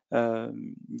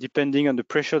depending on the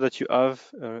pressure that you have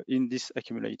in this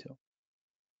accumulator.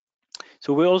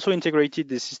 So we also integrated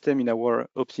this system in our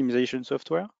optimization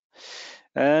software.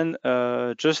 And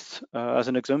just as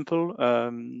an example,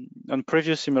 on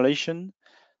previous simulation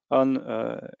on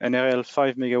an NRL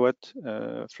 5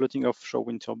 megawatt floating offshore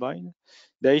wind turbine,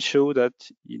 they show that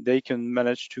they can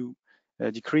manage to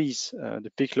decrease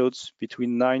the peak loads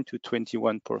between 9 to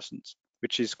 21%,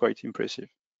 which is quite impressive.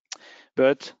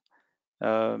 But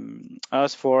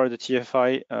as for the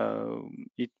TFI,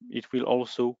 it will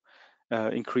also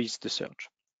increase the surge.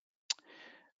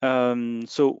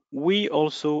 So we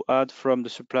also had from the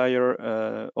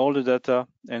supplier all the data,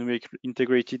 and we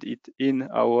integrated it in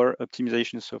our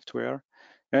optimization software,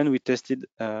 and we tested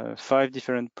 5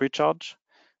 different pre-charge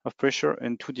of pressure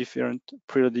and 2 different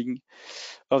preloading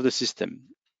of the system.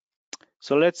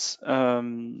 So let's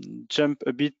jump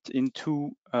a bit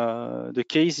into the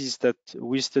cases that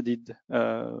we studied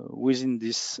within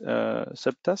this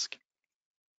subtask.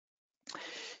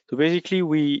 So basically,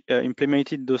 we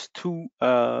implemented those 2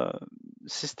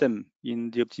 systems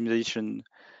in the optimization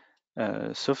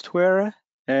software,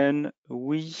 and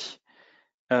we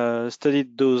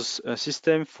studied those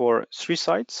systems for 3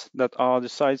 sites that are the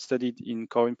sites studied in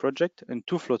Corewind project and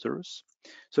 2 floaters.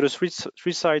 So the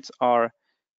 3 sites are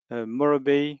Morro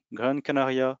Bay, Gran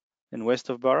Canaria, and west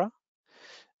of Barra.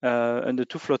 And the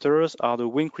 2 floaters are the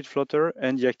Wingcrete floater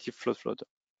and the active float floater.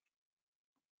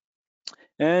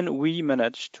 And we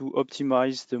managed to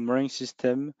optimize the mooring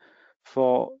system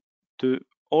for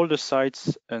all the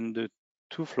sites and the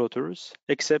 2 floaters,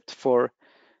 except for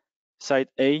site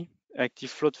A, active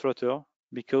float floater,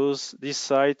 because this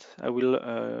site I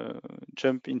will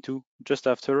jump into just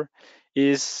after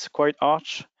is quite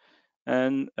arch,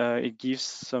 and it gives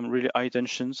some really high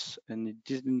tensions, and we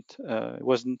didn't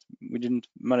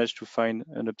manage to find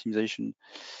an optimization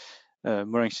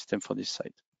mooring system for this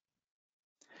site.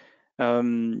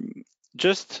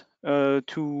 Just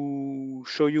to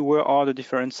show you where are the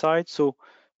different sites. So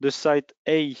the site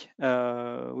A,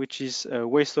 which is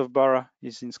west of Barra,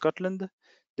 is in Scotland.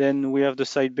 Then we have the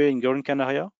site B in Gran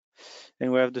Canaria,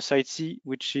 and we have the site C,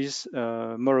 which is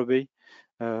Morro Bay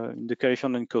in the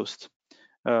Californian coast.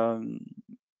 And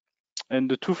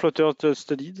the 2 floaters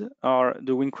studied are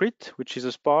the Wingcrete, which is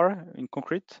a spar in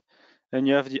concrete, and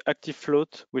you have the active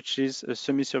float, which is a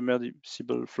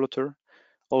semi-submersible floater,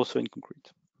 also in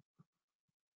concrete.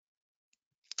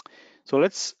 So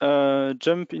let's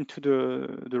jump into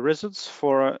the results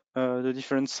for the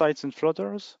different sites and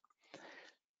floaters.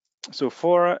 So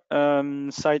for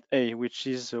site A, which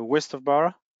is west of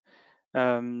Barra,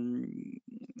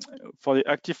 for the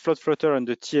active float floater and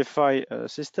the TFI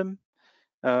system,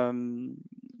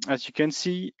 as you can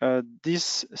see,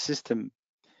 this system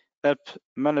helped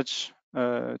manage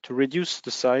to reduce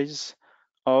the size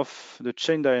of the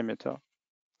chain diameter.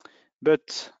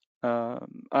 But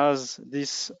as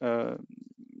this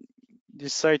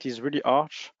site is really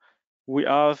arch, we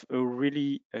have a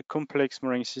really complex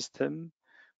mooring system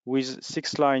with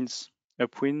 6 lines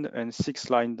upwind and 6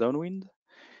 lines downwind.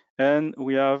 And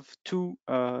we have 2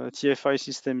 TFI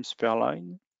systems per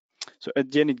line. So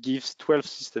at the end, it gives 12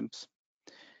 systems.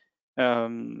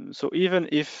 So even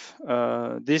if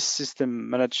this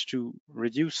system managed to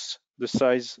reduce the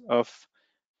size of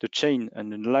the chain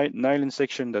and the nylon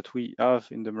section that we have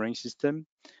in the mooring system,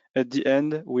 at the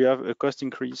end, we have a cost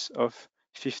increase of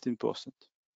 15%.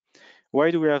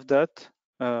 Why do we have that?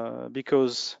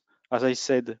 Because, as I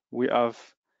said, we have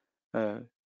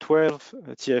 12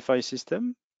 TFI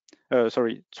system,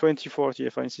 24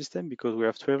 TFI system, because we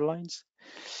have 12 lines,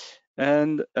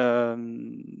 and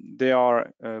they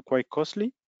are quite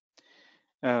costly.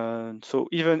 So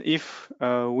even if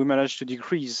we manage to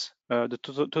decrease the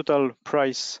total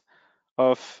price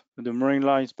of the mooring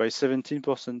lines by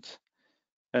 17%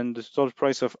 and the total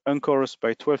price of anchors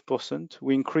by 12%,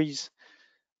 we increase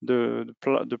the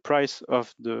price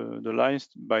of the lines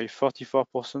by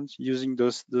 44% using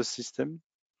those systems.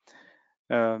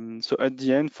 So at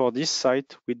the end, for this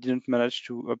site, we didn't manage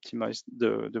to optimize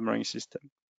the mooring system.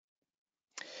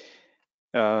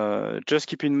 Just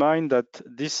keep in mind that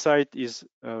this site is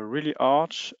really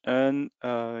arch, and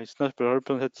it's not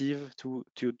representative to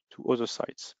other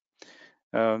sites.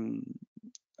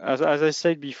 As I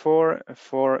said before,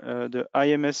 for the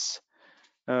IMS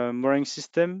mooring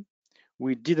system,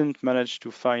 we didn't manage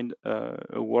to find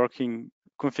a working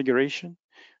configuration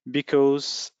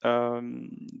because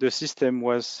the system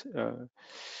was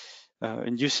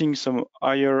inducing some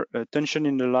higher tension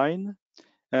in the line,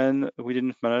 and we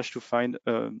didn't manage to find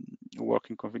a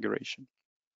working configuration.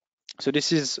 So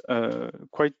this is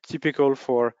quite typical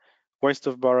for west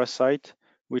of Barra site,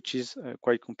 which is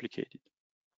quite complicated.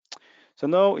 So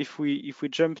now, if we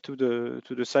jump to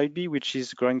the site B, which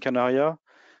is Gran Canaria,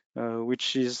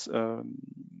 which is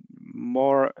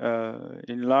more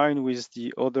in line with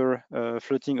the other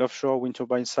floating offshore wind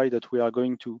turbine site that we are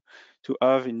going to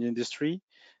have in the industry.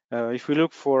 If we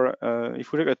look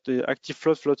at the active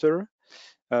float floater,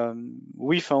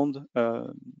 we found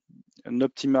an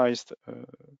optimized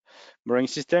mooring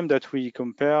system that we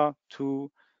compare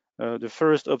to the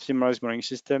first optimized mooring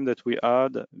system that we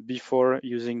had before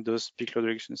using those peak load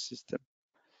reduction system.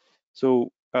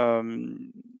 So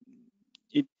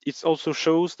it also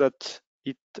shows that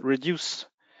it reduces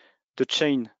the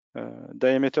chain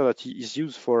diameter that is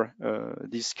used for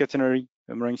this catenary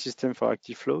mooring system for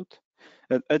active float.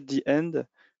 And at the end,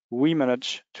 we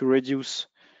managed to reduce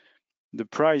the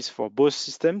price for both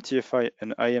systems, TFI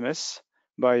and IMS,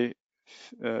 by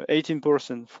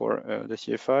 18% for the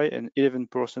TFI and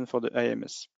 11% for the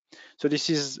IMS. So this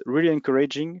is really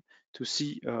encouraging to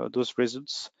see those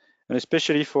results, and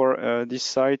especially for this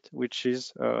site, which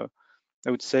is, I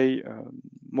would say,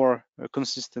 more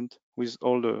consistent with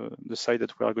all the sites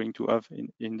that we are going to have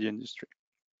in the industry.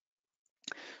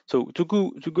 So to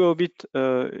go a bit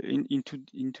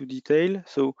into detail,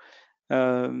 so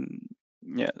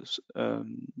yes,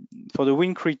 for the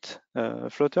Windcrete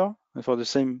floater, for the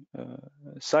same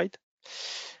site,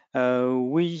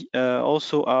 we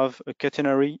also have a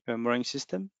catenary mooring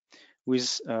system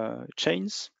with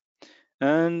chains.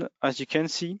 And as you can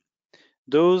see,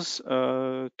 those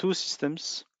two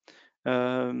systems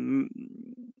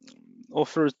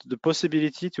offers the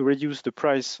possibility to reduce the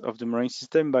price of the mooring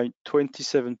system by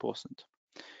 27%.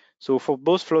 So for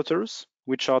both floaters,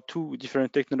 which are two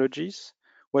different technologies,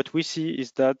 what we see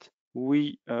is that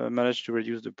we managed to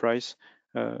reduce the price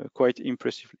quite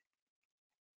impressively.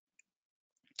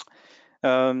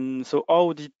 So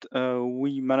how did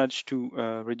we manage to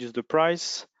reduce the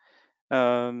price?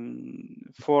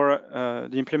 For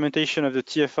the implementation of the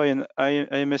TFI and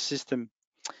IMS system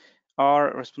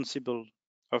are responsible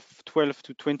of 12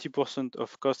 to 20%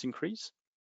 of cost increase,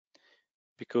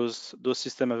 because those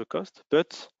systems have a cost.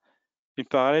 But in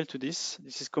parallel to this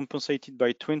is compensated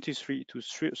by 23 to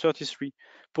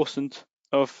 33%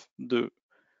 of the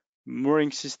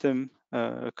mooring system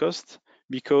cost,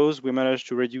 because we managed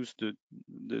to reduce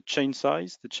the chain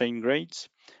size, the chain grades,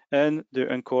 and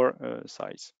the anchor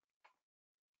size.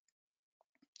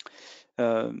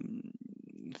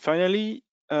 Finally,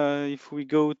 if we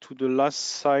go to the last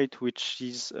site, which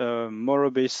is Morro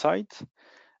Bay site,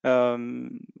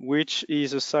 which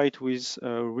is a site with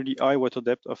a really high water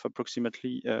depth of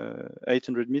approximately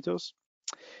 800 meters.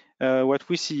 What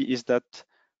we see is that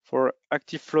for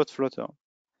active floater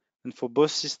and for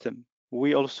both systems,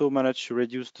 we also managed to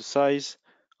reduce the size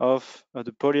of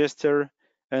the polyester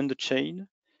and the chain,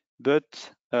 but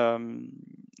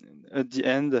at the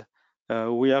end,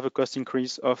 we have a cost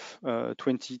increase of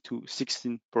 20 to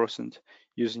 16%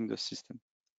 using the system.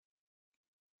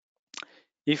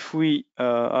 If we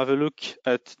have a look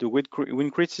at the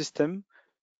Windcrete system,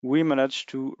 we managed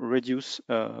to reduce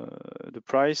the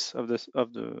price of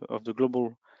the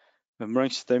global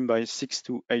mooring system by 6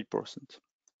 to 8%.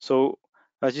 So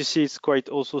as you see, it's quite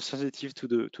also sensitive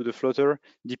to the floater,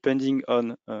 depending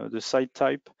on the site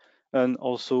type and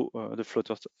also the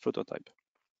floater type.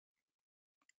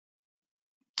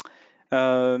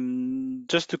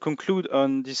 Just to conclude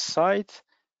on this site,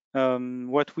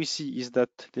 what we see is that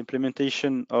the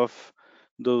implementation of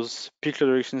those peak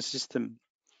load reduction system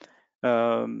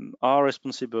are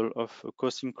responsible of a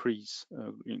cost increase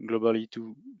globally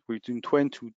to between 20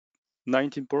 to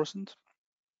 19%.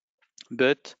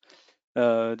 But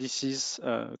this is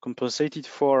compensated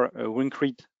for a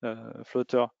Windcrete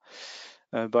floater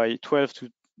by 12 to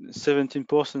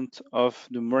 17% of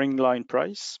the mooring line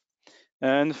price,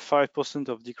 and 5%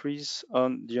 of decrease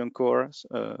on the anchors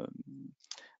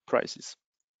prices.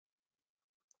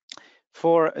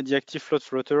 For the active float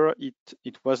floater,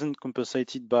 it wasn't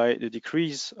compensated by the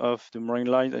decrease of the mooring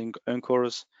line and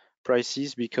anchors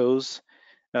prices, because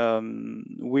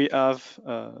we have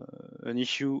an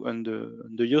issue on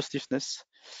the yaw stiffness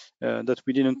that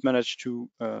we didn't manage to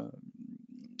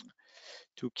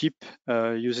keep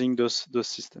using those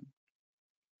systems.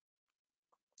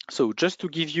 So just to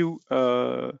give you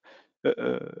a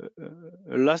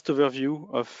last overview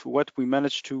of what we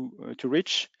managed to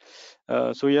reach.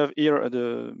 So you have here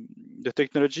the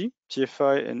technology,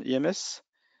 TFI and EMS.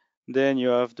 Then you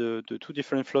have the two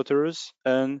different floaters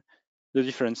and the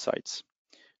different sites.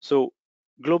 So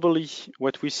globally,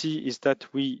 what we see is that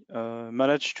we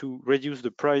managed to reduce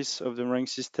the price of the mooring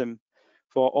system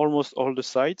for almost all the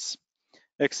sites,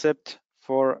 except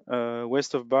for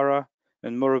west of Barra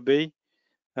and Morro Bay,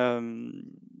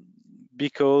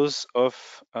 because of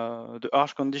the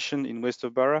harsh condition in west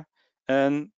of Barra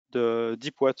and the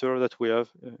deep water that we have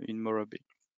in Morro Bay.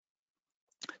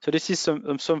 So this is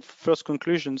some first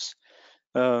conclusions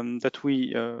that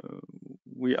we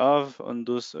have on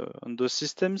those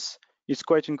systems. It's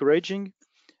quite encouraging,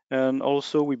 and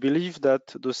also we believe that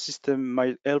the system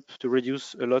might help to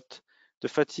reduce a lot the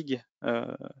fatigue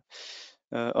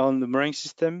on the mooring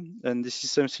system, and this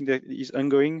is something that is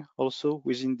ongoing also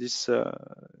within this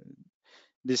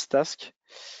task.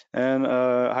 And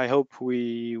I hope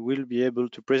we will be able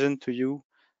to present to you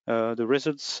the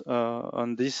results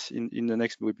on this in the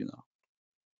next webinar.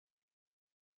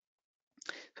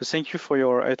 So thank you for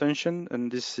your attention,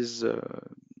 and this is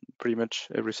pretty much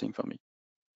everything for me.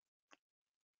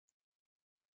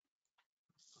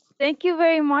 Thank you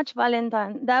very much,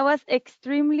 Valentine. That was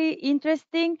extremely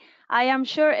interesting. I am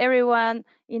sure everyone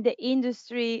in the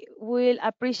industry will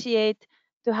appreciate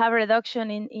to have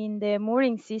reduction in the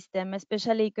mooring system,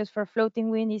 especially because for floating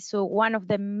wind is so one of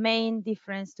the main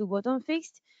difference to bottom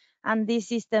fixed. And these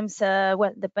systems,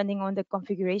 well, depending on the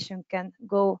configuration, can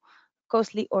go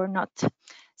costly or not.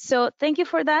 So thank you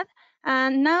for that.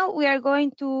 And now we are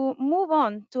going to move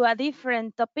on to a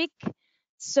different topic.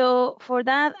 So for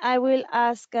that, I will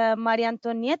ask Maria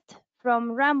Antoniette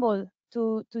from Ramble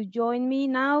to join me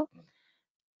now.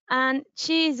 And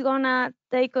she is gonna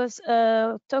take us,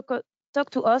 talk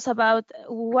to us about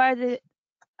what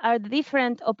are the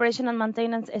different operation and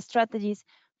maintenance strategies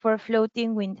for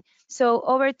floating wind. So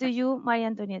over to you, Maria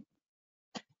Antoniette.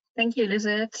 Thank you,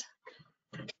 Lizette.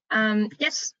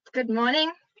 Yes, good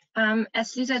morning.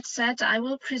 As Lizette said, I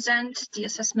will present the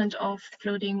assessment of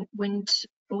floating wind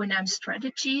O&M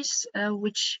strategies,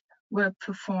 which were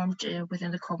performed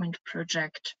within the Corewind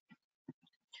project.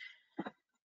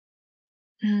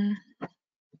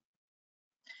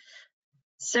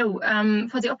 So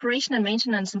for the operation and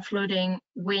maintenance in floating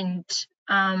wind,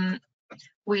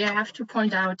 we have to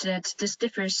point out that this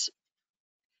differs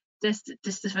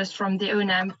from the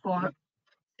O&M for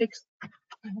fixed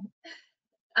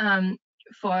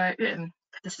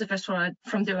this differs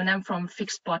from the O&M from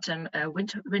fixed bottom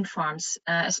wind farms,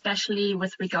 especially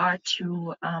with regard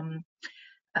to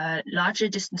larger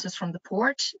distances from the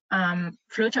port,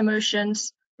 floater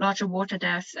motions, larger water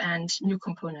depth, and new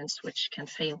components which can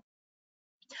fail.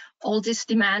 All these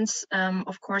demands,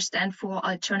 of course, stand for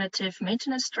alternative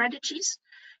maintenance strategies,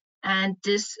 and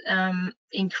this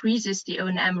increases the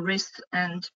O&M risk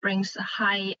and brings a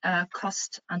high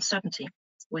cost uncertainty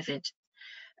with it.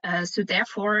 So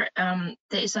therefore,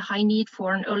 there is a high need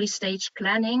for an early stage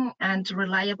planning and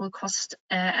reliable cost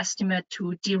estimate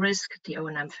to de-risk the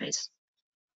O&M phase.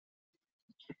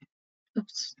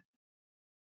 Oops.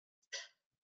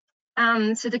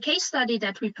 So the case study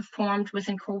that we performed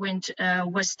within Corewind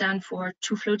was done for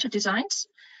 2 floater designs.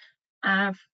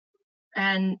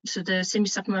 And so the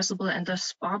semi-submersible and the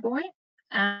Sparboy.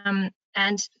 And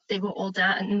they were all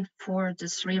done for the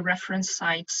 3 reference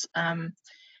sites,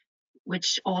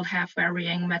 which all have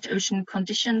varying metocean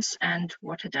conditions and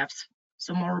water depth.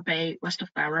 So Morro Bay, west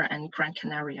of Barra, and Gran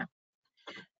Canaria.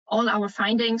 All our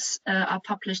findings are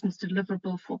published in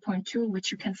deliverable 4.2,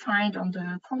 which you can find on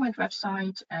the Corewind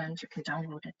website, and you can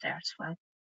download it there as well.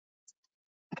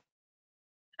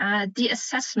 The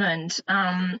assessment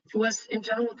was in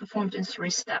general performed in 3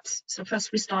 steps. So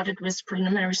first we started with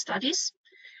preliminary studies.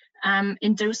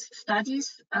 In those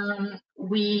studies,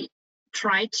 we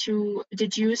tried to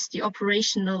deduce the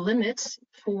operational limits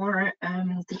for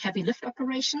the heavy lift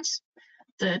operations,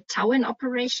 the tow-in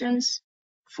operations,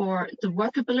 for the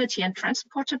workability and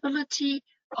transportability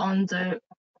on the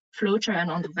floater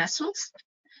and on the vessels,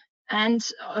 and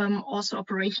also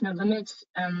operational limits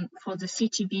for the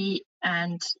CTV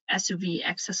and SUV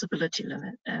accessibility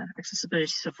limit,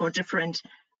 so for different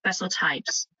vessel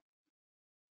types.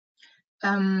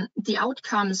 The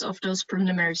outcomes of those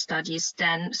preliminary studies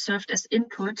then served as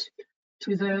input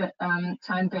to the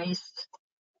time-based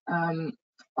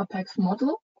OPEX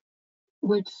model,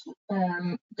 which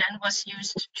then was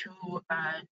used to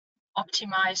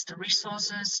optimize the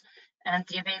resources and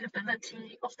the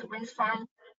availability of the wind farm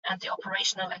and the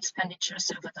operational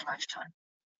expenditures over the lifetime.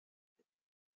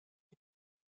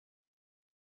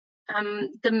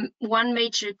 The one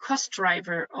major cost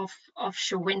driver of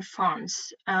offshore wind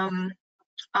farms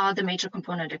are the major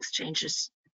component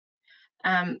exchanges.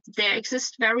 There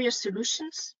exist various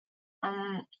solutions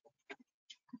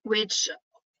which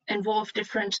involve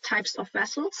different types of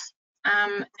vessels,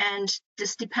 and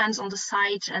this depends on the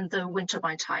site and the wind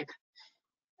turbine type.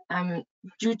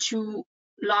 Due to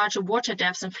larger water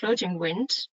depths and floating wind,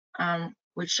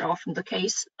 which are often the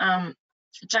case,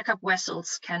 jackup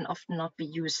vessels can often not be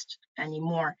used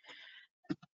anymore,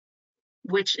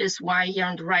 which is why here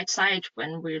on the right side,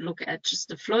 when we look at just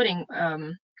the floating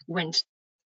wind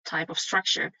type of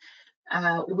structure,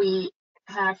 we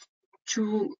have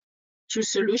two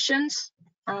solutions,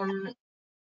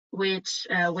 which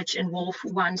involve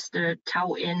once the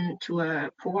tow-in to a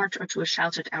port or to a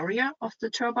sheltered area of the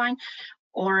turbine,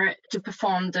 or to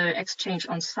perform the exchange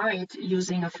on site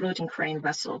using a floating crane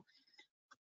vessel,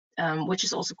 which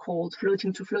is also called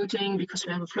floating to floating because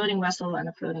we have a floating vessel and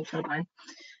a floating turbine.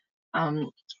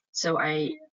 So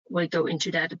I will go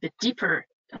into that a bit deeper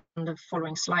on the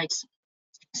following slides.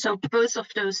 So both of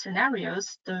those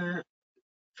scenarios, the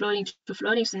floating to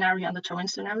floating scenario and the tow-in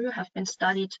scenario, have been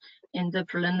studied in the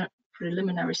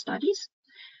preliminary studies.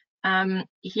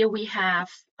 Here we have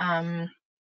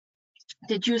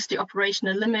deduce the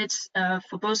operational limits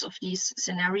for both of these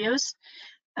scenarios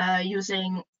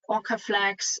using Orca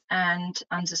flags and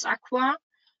ANSYS Aqua,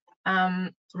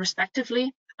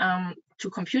 respectively, to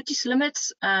compute these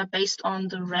limits based on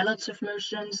the relative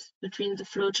motions between the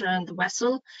floater and the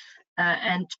vessel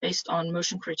and based on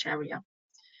motion criteria.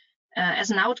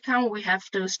 As an outcome, we have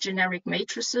those generic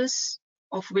matrices,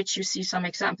 of which you see some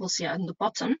examples here on the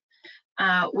bottom,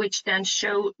 which then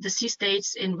show the sea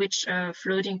states in which a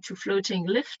floating to floating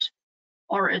lift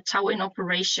or a tow-in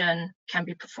operation can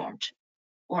be performed,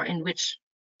 or in which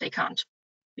they can't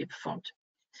be performed.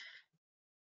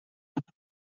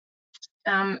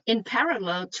 In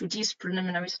parallel to these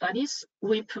preliminary studies,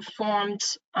 we performed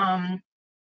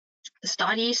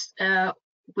studies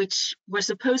which were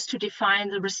supposed to define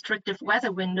the restrictive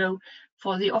weather window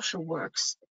for the offshore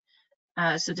works,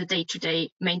 so the day-to-day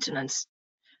maintenance.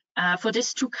 For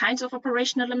this, two kinds of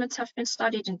operational limits have been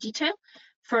studied in detail.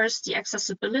 First, the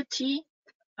accessibility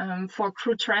for a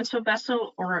crew transfer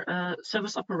vessel or a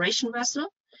service operation vessel.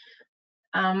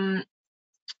 And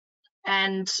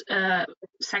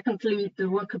secondly, the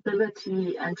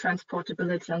workability and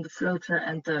transportability on the floater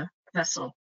and the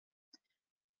vessel.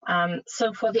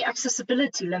 So for the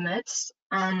accessibility limits,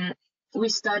 we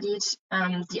studied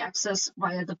the access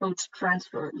via the boat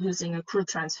transfer using a crew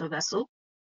transfer vessel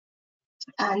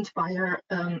and via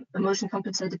a motion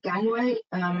compensated gangway,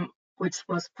 which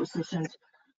was positioned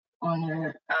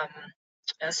on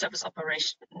a service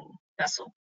operation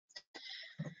vessel.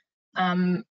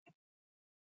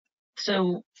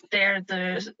 So there,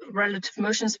 the relative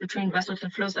motions between vessels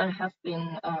and flows have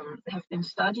been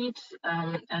studied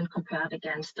and compared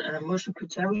against motion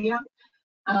criteria,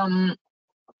 and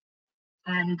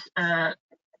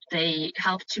they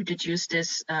help to deduce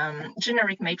this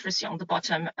generic matrix on the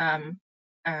bottom.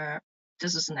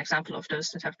 This is an example of those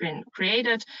that have been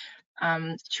created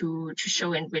to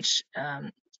show in which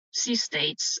sea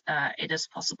states it is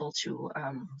possible to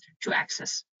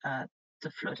access the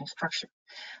floating structure.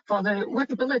 For the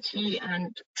workability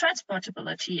and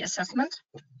transportability assessment,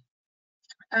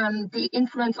 the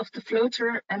influence of the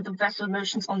floater and the vessel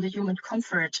motions on the human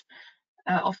comfort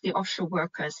of the offshore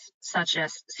workers, such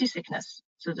as seasickness,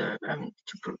 so the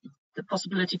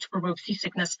possibility to provoke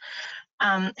seasickness,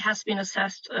 has been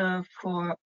assessed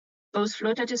for both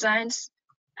floater designs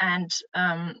and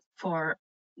for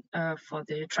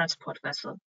the transport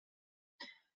vessel.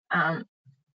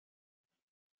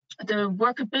 The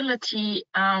workability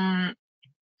and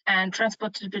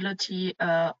transportability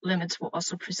limits were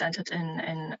also presented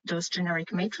in those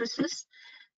generic matrices.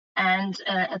 And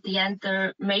at the end,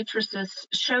 the matrices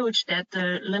showed that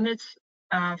the limits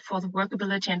for the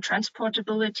workability and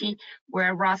transportability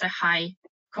were rather high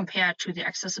compared to the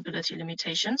accessibility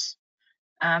limitations,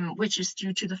 which is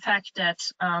due to the fact that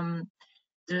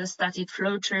the studied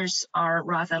floaters are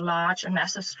rather large and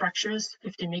massive structures,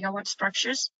 50 megawatt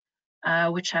structures,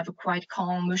 which have a quite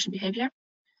calm motion behavior.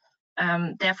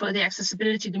 Therefore, the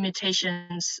accessibility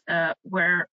limitations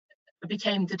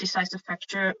became the decisive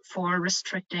factor for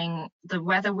restricting the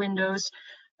weather windows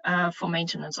for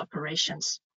maintenance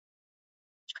operations.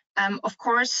 Of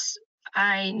course,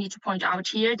 I need to point out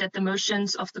here that the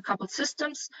motions of the coupled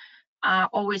systems are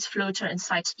always floater and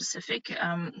site specific.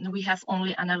 We have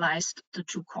only analyzed the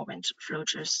two Corewind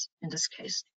floaters in this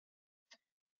case.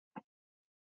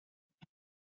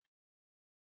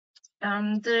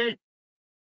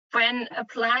 When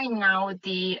applying now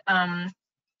the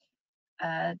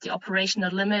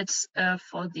operational limits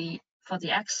for the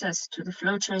access to the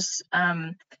floaters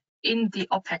in the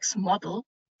OPEX model,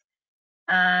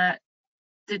 the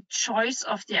choice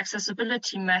of the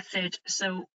accessibility method,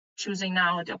 so choosing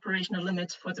now the operational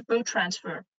limits for the boat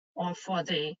transfer or for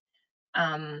the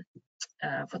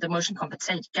motion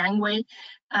compensated gangway,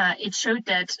 it showed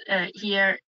that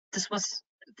here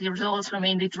the results were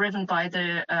mainly driven by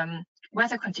the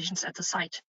weather conditions at the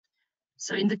site.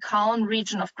 So in the calm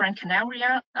region of Gran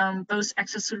Canaria, both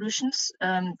access solutions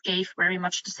gave very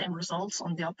much the same results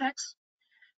on the OPEX.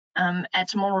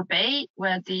 At Morro Bay,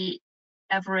 where the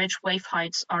average wave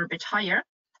heights are a bit higher,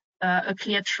 a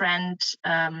clear trend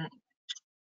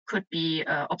could be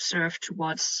observed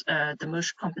towards the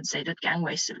motion compensated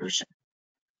gangway solution.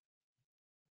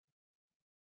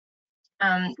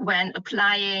 When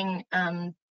applying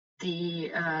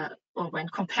or when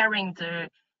comparing the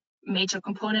major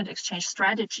component exchange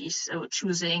strategies, so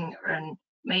choosing a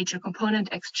major component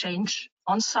exchange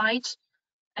on site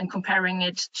and comparing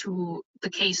it to the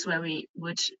case where we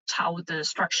would tow the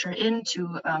structure in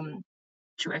to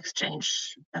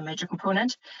exchange a major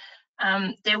component,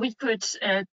 there we could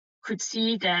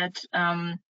see that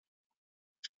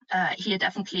here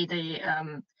definitely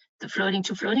the The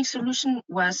floating-to-floating solution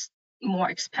was more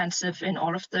expensive in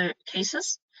all of the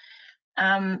cases.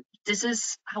 This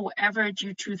is, however,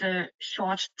 due to the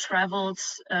short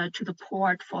travels to the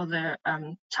port for the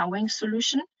towing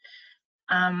solution,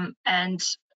 and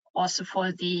also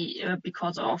for the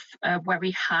because of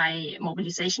very high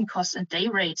mobilization costs and day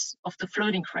rates of the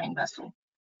floating crane vessel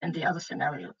in the other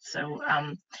scenario. So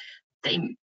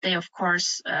they of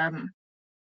course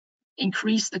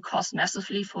increase the cost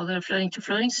massively for the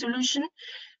floating-to-floating solution,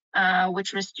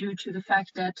 which was due to the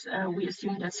fact that we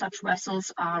assume that such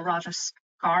vessels are rather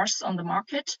scarce on the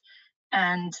market,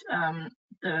 and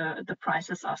the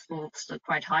prices are still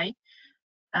quite high.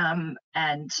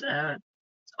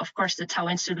 Of course, the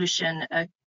towing solution,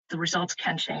 the results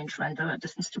can change when the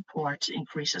distance to port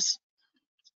increases.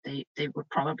 They would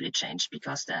probably change,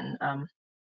 because then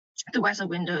the weather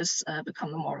windows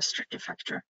become the more restrictive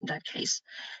factor in that case.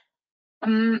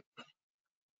 Then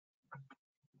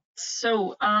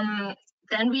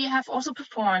we have also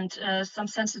performed some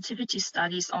sensitivity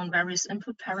studies on various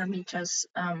input parameters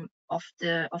of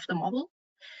the model.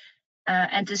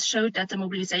 And this showed that the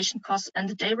mobilization costs and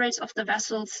the day rates of the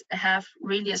vessels have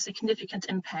really a significant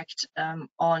impact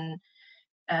on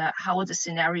how the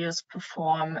scenarios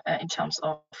perform in terms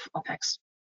of OPEX.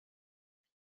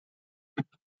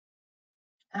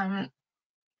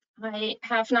 I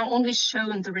have now only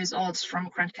shown the results from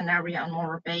Gran Canaria and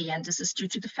Morro Bay, and this is due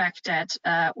to the fact that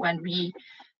when we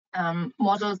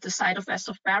modeled the site of west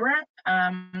of Barra,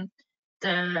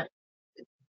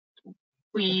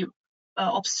 we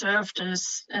observed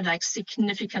as like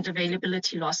significant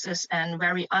availability losses and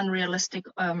very unrealistic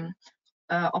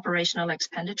operational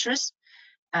expenditures,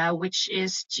 which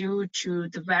is due to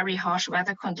the very harsh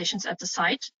weather conditions at the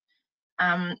site.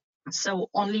 So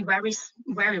only very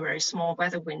small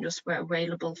weather windows were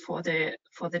available for the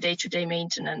day-to-day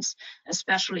maintenance,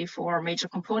 especially for major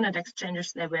component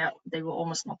exchanges. They were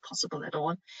almost not possible at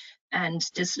all, and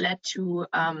this led to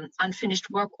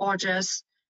unfinished work orders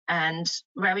and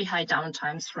very high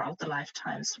downtimes throughout the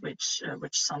lifetimes, which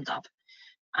summed up.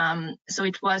 So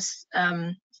it was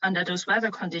under those weather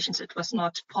conditions, it was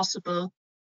not possible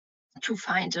to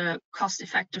find a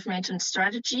cost-effective maintenance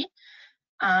strategy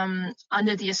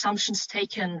under the assumptions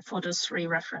taken for those 3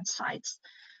 reference sites.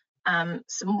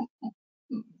 Some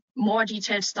more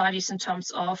detailed studies in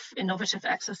terms of innovative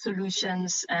access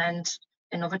solutions and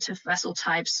innovative vessel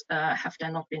types have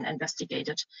then not been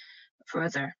investigated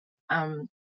further.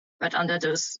 But under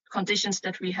those conditions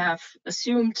that we have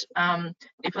assumed,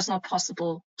 it was not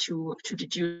possible to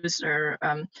deduce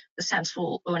a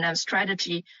sensible O&M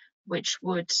strategy, which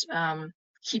would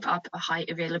keep up a high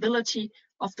availability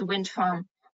of the wind farm,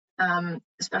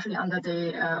 especially under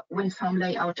the wind farm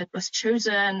layout that was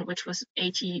chosen, which was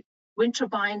 80 wind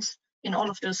turbines in all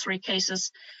of those 3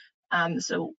 cases.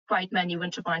 So quite many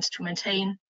wind turbines to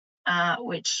maintain,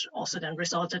 which also then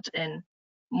resulted in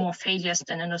more failures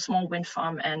than in a small wind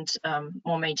farm and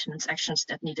more maintenance actions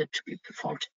that needed to be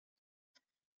performed.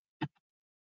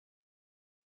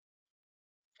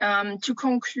 To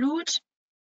conclude,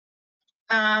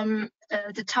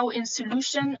 the tow-in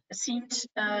solution seemed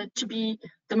to be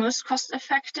the most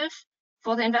cost-effective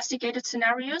for the investigated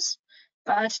scenarios,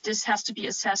 but this has to be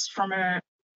assessed from a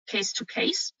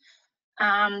case-to-case.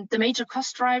 The major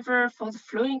cost driver for the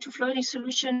floating-to-floating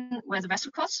solution were the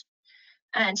vessel costs,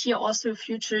 and here also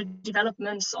future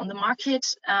developments on the market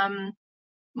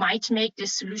might make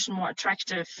this solution more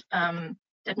attractive.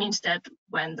 That means that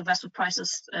when the vessel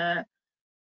prices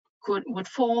would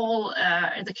fall,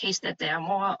 in the case that there are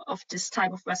more of this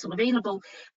type of vessel available,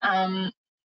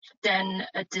 then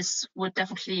this would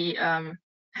definitely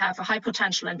have a high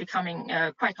potential in becoming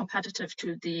quite competitive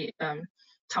to the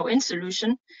tow-in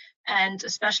solution. And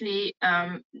especially,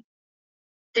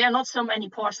 there are not so many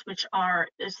ports which are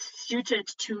suited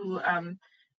to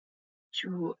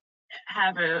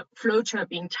have a floater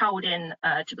being towed in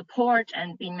to the port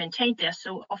and being maintained there.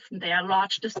 So often there are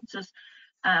large distances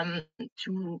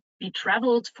to be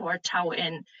traveled for a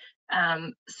tow-in.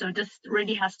 So this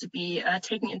really has to be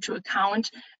taken into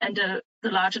account, and the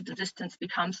larger the distance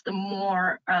becomes, the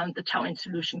more the tow-in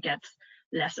solution gets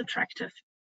less attractive.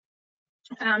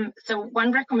 So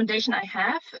one recommendation I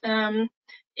have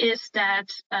is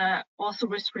that also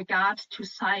with regards to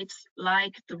sites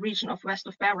like the region of west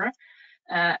of Barra,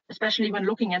 especially when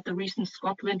looking at the recent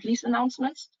ScotWind lease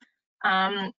announcements,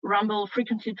 Rumble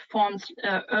frequently performs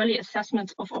early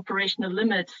assessments of operational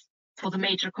limits for the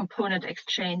major component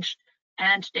exchange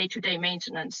and day-to-day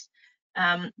maintenance.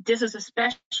 This is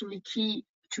especially key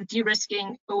to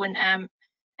de-risking O&M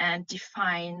and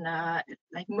define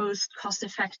like most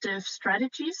cost-effective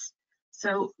strategies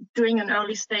So doing an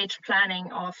early stage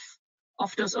planning of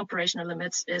those operational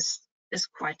limits is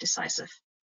quite decisive.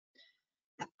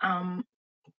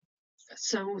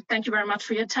 So thank you very much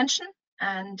for your attention,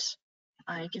 and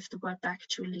I give the word back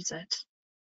to Lisette.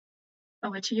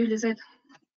 Over to you, Lisette.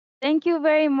 Thank you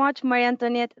very much, Maria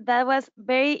Antoniette. That was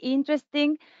very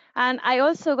interesting. And I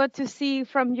also got to see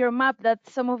from your map that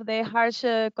some of the harsh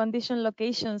condition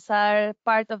locations are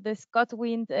part of the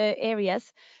Corewind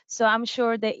areas. So I'm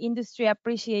sure the industry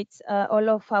appreciates all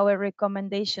of our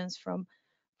recommendations from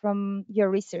your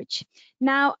research.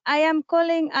 Now, I am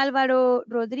calling Álvaro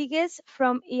Rodríguez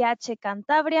from IH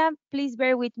Cantabria. Please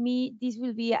bear with me. This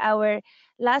will be our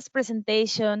last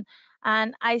presentation,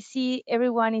 and I see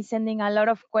everyone is sending a lot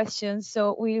of questions,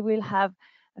 so we will have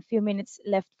a few minutes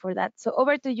left for that. So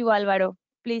over to you, Álvaro.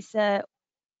 Please. Thank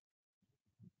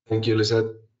you, Lisette.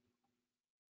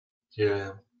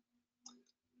 Yeah.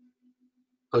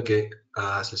 Okay,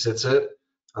 as Lisette said,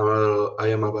 I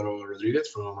am Álvaro Rodríguez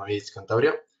from IH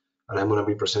Cantabria, and I'm going to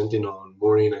be presenting on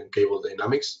mooring and cable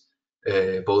dynamics,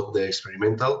 both the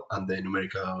experimental and the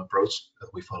numerical approach that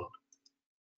we followed.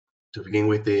 To begin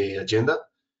with the agenda,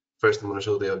 first I'm going to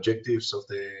show the objectives of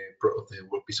the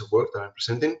piece of work that I'm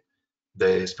presenting,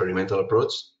 the experimental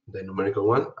approach, the numerical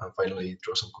one, and finally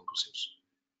draw some conclusions.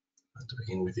 And to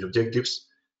begin with the objectives,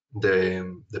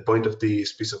 the point of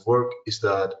this piece of work is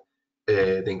that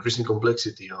the increasing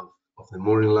complexity of the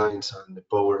mooring lines and the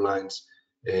power lines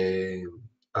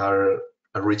are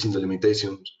reaching the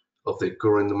limitations of the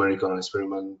current numerical and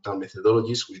experimental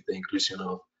methodologies, with the inclusion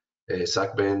of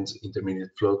sack bends,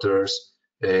 intermediate floaters,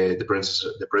 the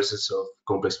presence of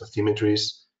complex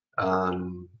bathymetries,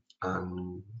 and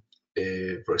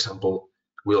for example,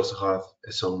 we also have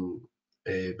some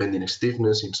bending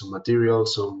stiffness in some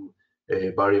materials, some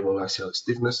variable axial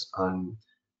stiffness, and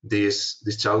these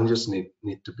challenges need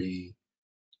to be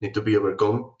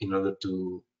overcome in order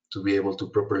to be able to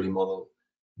properly model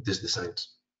these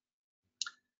designs.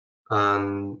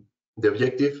 And the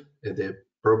objective, the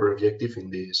proper objective in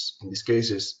this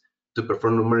case, is to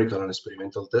perform numerical and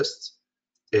experimental tests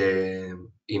in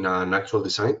an actual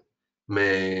design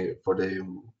for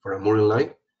a mooring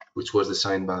line, which was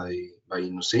designed by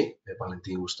Inusi,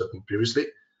 Valentin was talking previously,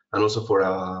 and also for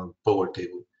a power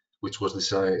cable, which was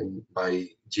designed by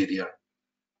GDR.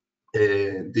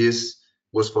 This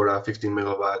was for a 15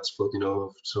 megawatts floating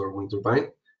offshore wind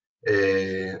turbine,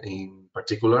 in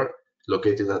particular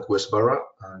located at West Barra,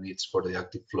 and it's for the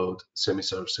active float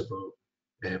semi-submersible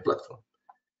platform.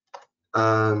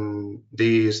 And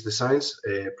these designs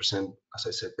present, as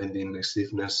I said, bending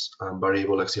stiffness and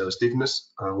variable axial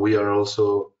stiffness, and we are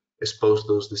also exposed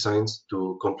those designs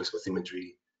to complex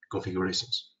bathymetry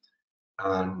configurations.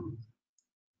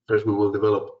 First, we will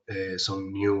develop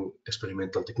some new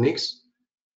experimental techniques.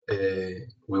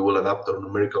 We will adapt our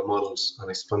numerical models and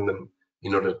expand them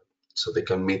in order so they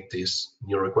can meet these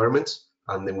new requirements,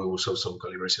 and then we will show some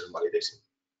calibration and validation.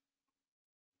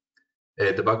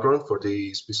 The background for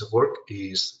this piece of work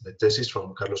is the thesis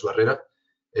from Carlos Barrera,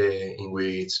 in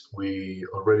which we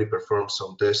already performed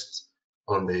some tests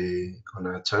on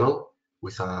a channel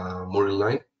with a mooring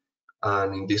line.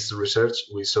 And in this research,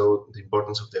 we saw the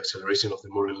importance of the acceleration of the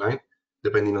mooring line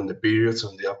depending on the periods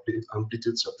and the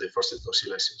amplitudes of the forced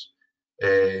oscillations.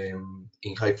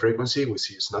 In high frequency, we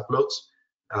see snap loads,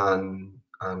 and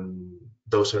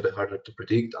those are the harder to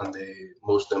predict and the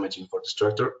most damaging for the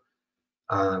structure.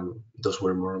 Those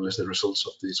were more or less the results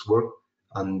of this work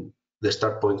and the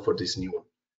start point for this new one.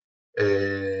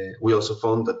 We also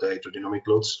found that the hydrodynamic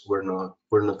loads were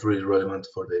not really relevant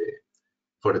for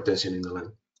the tension in the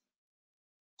line.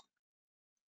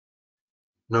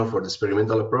 Now, for the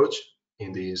experimental approach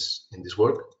in this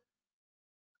work,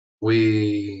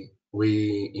 we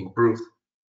improved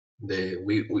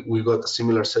we got a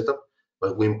similar setup,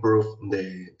 but we improved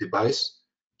the device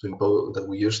that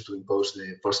we used to impose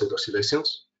the forced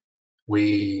oscillations.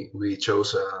 We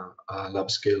chose a lab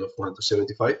scale of 1 to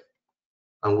 75,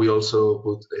 and we also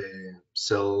put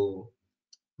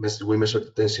we measured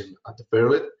the tension at the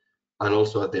fairlet and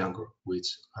also at the anchor,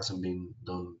 which hasn't been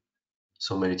done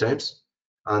so many times.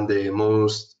 And the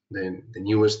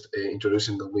newest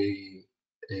introduction that we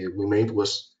made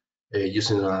was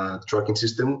using a tracking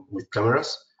system with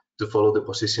cameras to follow the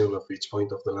position of each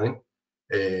point of the line,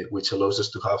 which allows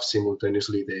us to have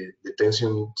simultaneously the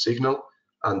tension signal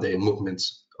and the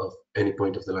movements of any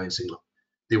point of the line signal.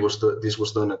 This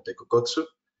was done at the Kokotsu,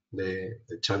 the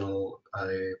channel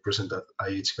present at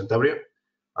IH Cantabria,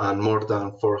 and more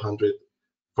than 400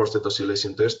 forced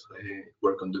oscillation tests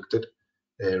were conducted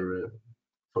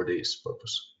for this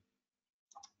purpose.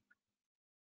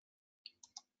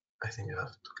 I think I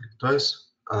have to click twice.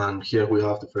 And here we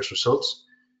have the first results.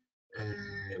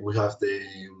 We have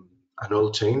an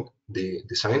old chain, the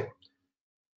design,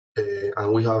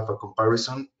 and we have a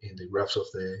comparison in the graphs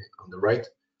on the right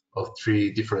of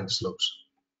 3 different slopes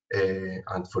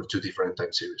and for 2 different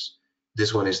time series.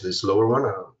 This one is the slower one,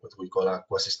 what we call a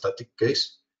quasi-static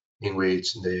case, in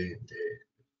which the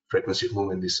frequency of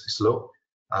movement is slow,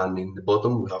 and in the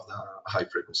bottom we have the high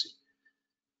frequency.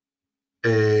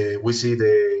 We see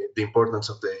the importance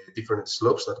of the different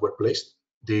slopes that were placed.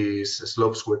 These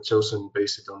slopes were chosen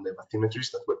based on the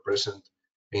bathymetries that were present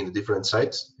in the different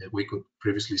sites. We could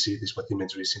previously see these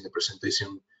bathymetries in the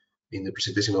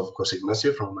presentation of Jose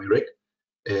Ignacio from IREC,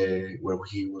 where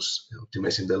he was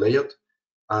optimizing the layout,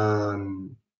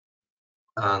 and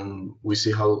we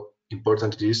see how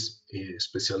important it is,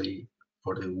 especially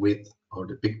for the width or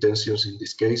the peak tensions in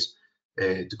this case,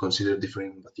 to consider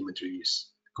different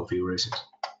bathymetries configurations.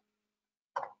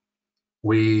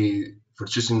 For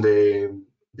choosing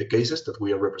the cases that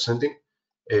we are representing,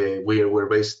 we were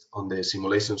based on the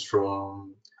simulations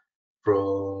from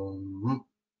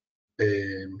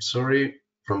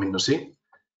INNOC,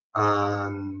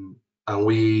 and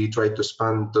we tried to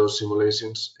expand those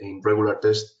simulations in regular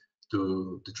tests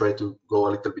to try to go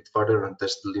a little bit further and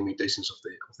test the limitations of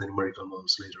the numerical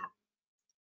models later on.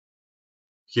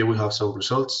 Here we have some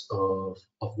results of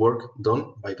work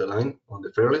done by the line on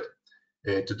the fairlet.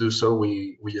 To do so,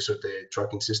 we used the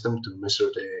tracking system to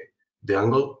measure the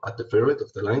angle at the fairlet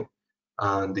of the line,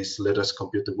 and this let us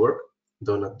compute the work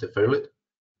done at the fairlet.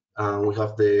 And we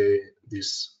have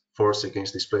this force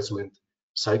against displacement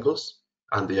cycles,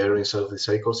 and the area inside of the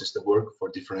cycles is the work for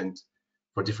different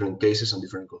cases and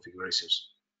different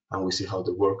configurations. And we see how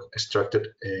the work extracted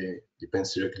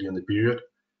depends directly on the period,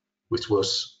 which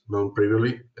was known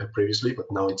previously,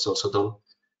 but now it's also done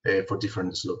for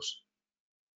different slopes.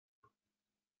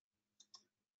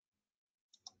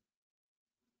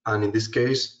 And in this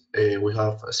case, we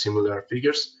have similar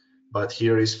figures, but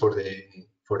here is for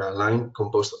a line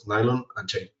composed of nylon and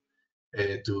chain.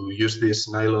 To use this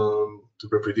nylon, to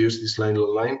reproduce this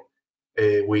nylon line,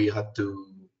 we had to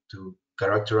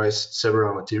characterize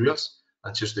several materials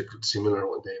and choose the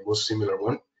most similar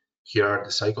one. Here are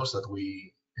the cycles that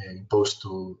we imposed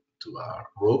to our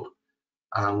rope,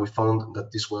 and we found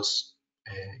that this was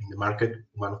in the market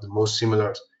one of the most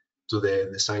similar to the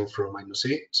design from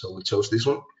INNOC, so we chose this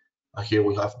one. And here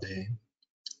we have the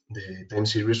time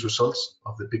series results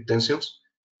of the peak tensions,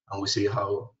 and we see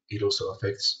how it also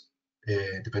affects,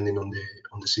 depending on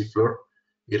the sea floor,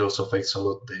 it also affects a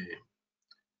lot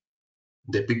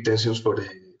the peak tensions for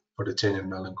the chain and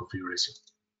nylon configuration.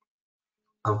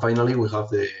 And finally, we have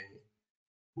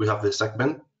the sack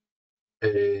bend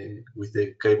with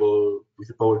the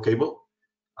power cable,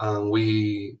 and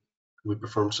we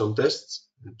performed some tests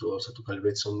to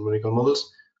calibrate some numerical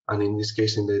models. And in this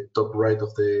case, in the top right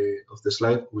of the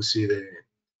slide, we see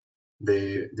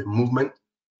the movement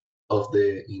of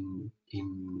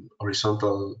in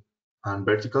horizontal and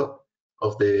vertical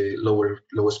of the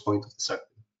lowest point of the sack.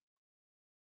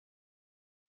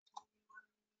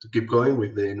 To keep going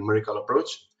with the numerical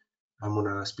approach, I'm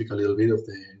gonna speak a little bit of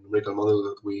the numerical model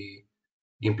that we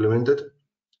implemented.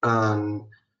 And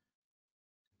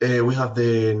we have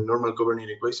the normal governing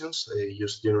equations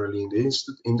used generally in the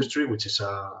industry, which is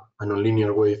a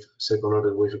nonlinear wave, second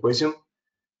order wave equation.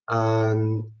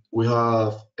 And we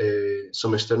have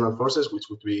some external forces, which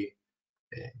would be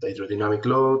the hydrodynamic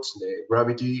loads, the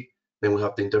gravity. Then we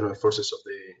have the internal forces of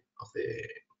the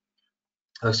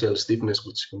axial stiffness,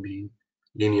 which can be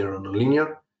linear or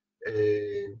nonlinear.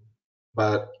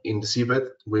 But in the seabed,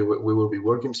 we will be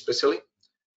working specially,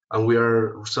 and we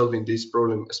are solving this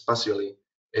problem spatially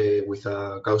with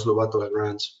a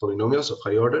Gauss-Lobato-Lagrange polynomials of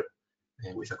high order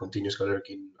with a continuous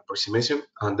Galerkin approximation,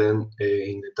 and then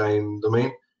in the time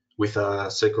domain with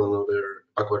a second order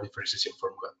backward differentiation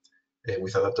formula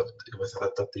with adaptive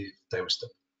time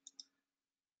step.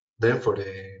 Then for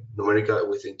the numerical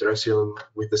with interaction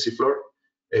with the seafloor,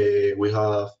 we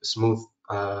have smooth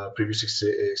previous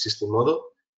existing model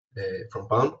from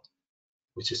Pound,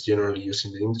 which is generally used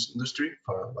in the industry,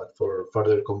 but for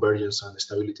further convergence and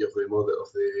stability of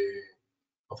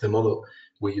the model,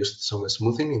 we used some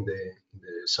smoothing in the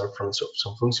subfronts of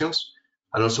some functions,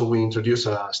 and also we introduced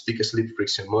a stick slip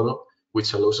friction model,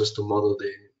 which allows us to model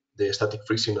the static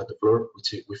friction at the floor,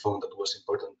 which we found that was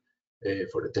important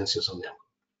for the tensions on the angle.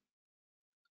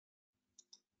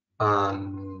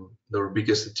 And our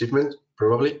biggest achievement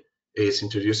probably is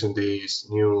introducing this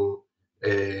new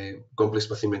complex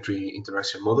bathymetry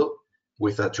interaction model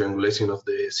with a triangulation of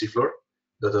the seafloor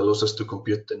that allows us to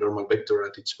compute the normal vector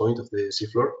at each point of the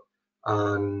seafloor,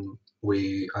 and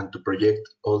and to project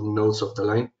all nodes of the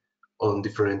line on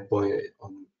different point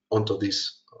onto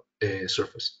this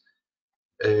surface.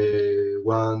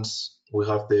 Once we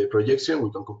have the projection,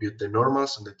 we can compute the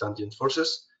normals and the tangent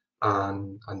forces,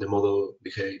 and the model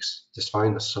behaves just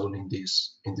fine as shown in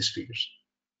these figures.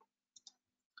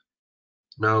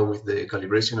 Now with the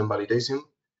calibration and validation,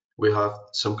 we have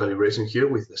some calibration here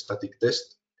with the static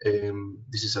test.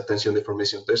 This is a tension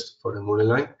deformation test for the Mooring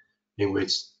line, in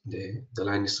which the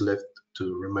line is left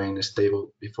to remain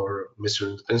stable before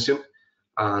measuring the tension.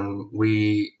 And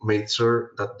we made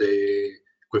sure that the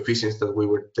coefficients that we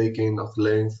were taking of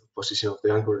length, position of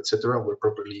the anchor, etc., were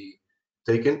properly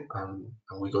taken, and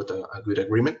we got a good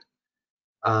agreement.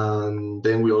 And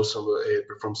then we also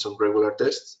performed some regular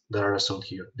tests that are shown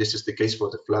here. This is the case for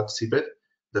the flat seabed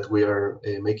that we are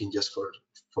making just for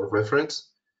reference.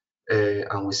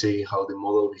 And we see how the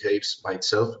model behaves by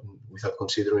itself without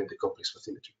considering the complex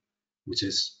bathymetry, which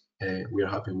is, we are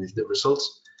happy with the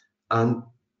results. And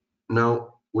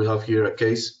now we have here a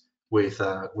case with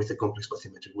a complex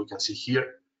bathymetry. We can see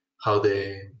here how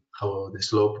the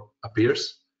slope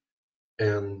appears,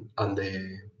 and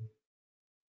the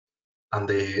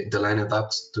line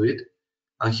adapts to it.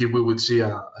 And here we would see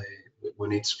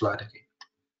when it's flat again.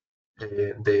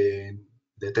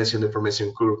 The tension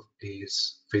deformation curve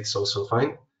fits also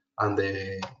fine, and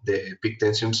the peak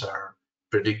tensions are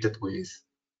predicted with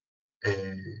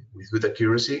good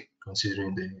accuracy,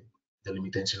 considering the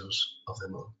limitations of the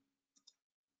model.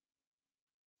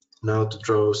 Now to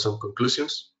draw some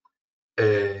conclusions.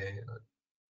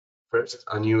 First,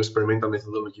 a new experimental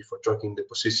methodology for tracking the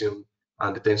position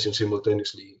and the tension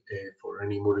simultaneously for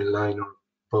any mooring line or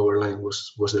power line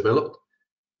was developed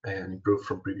and improved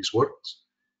from previous works.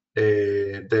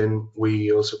 Then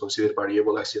we also considered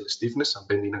variable axial stiffness and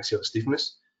bending axial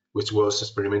stiffness, which was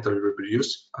experimentally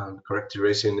reproduced, and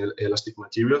characterizing elastic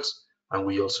materials. And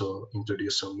we also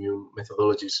introduced some new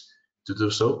methodologies to do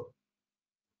so.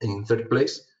 In third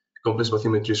place, complex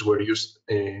bathymetries were used,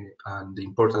 and the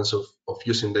importance of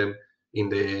using them in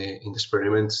the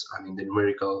experiments and in the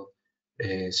numerical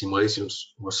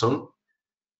simulations was shown.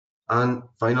 And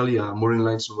finally, a mooring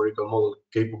lines numerical model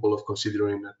capable of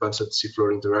considering advanced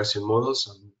seafloor interaction models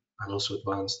and also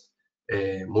advanced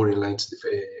mooring lines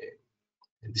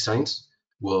designs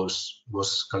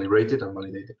was calibrated and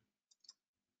validated.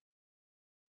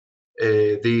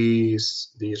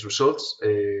 These results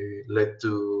led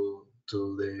to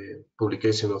the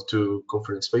publication of 2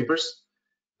 conference papers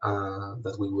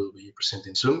that we will be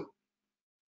presenting soon,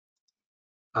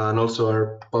 and also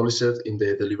are published in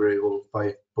the deliverable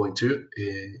 5.2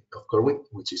 of Corewind,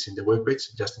 which is in the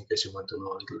webpage, just in case you want to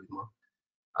know a little bit more.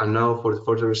 And now for the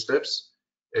further steps,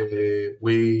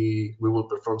 we will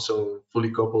perform some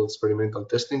fully coupled experimental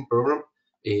testing program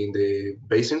in the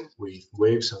basin with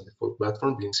waves and the full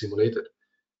platform being simulated.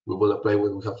 We will apply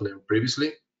what we have learned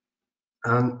previously.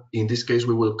 And in this case,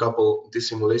 we will couple these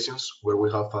simulations where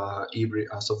we have a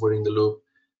software in the loop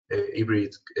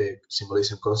hybrid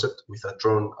simulation concept with a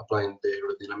drone applying the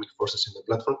aerodynamic forces in the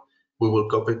platform. We will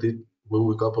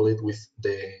couple it with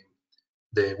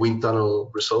the wind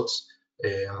tunnel results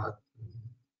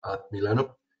at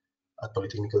Milano, at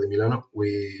Politecnico di Milano,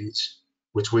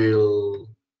 which will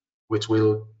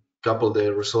couple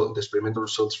the experimental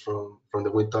results from the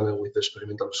wind tunnel with the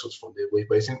experimental results from the wave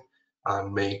basin,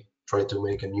 and try to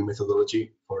make a new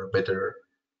methodology for better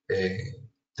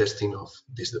testing of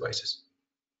these devices.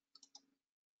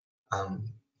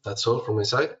 That's all from my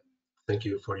side. Thank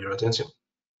you for your attention.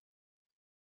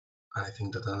 I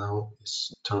think that now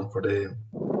is time for the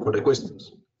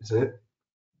questions, isn't it?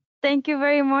 Thank you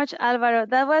very much, Alvaro.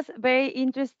 That was very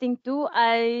interesting too.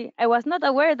 I was not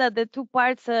aware that the 2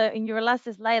 parts in your last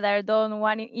slide are done,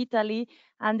 one in Italy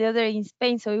and the other in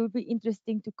Spain. So it would be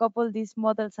interesting to couple these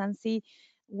models and see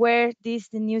where the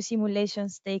new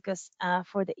simulations take us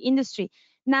for the industry.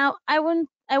 Now, I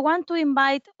want to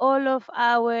invite all of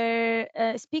our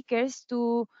speakers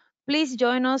to please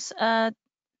join us.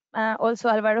 Also,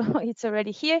 Alvaro, it's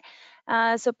already here.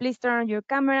 So please turn on your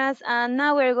cameras. And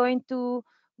now we're going to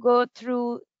go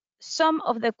through some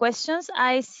of the questions.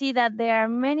 I see that there are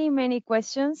many, many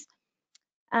questions.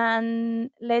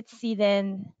 And let's see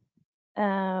then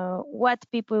what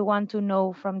people want to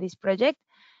know from this project.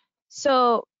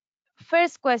 So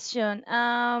first question.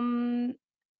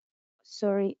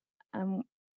 Sorry, I'm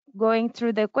going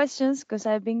through the questions because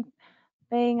I've been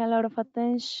paying a lot of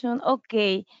attention.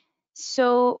 Okay,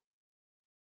 so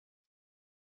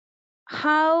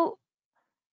how,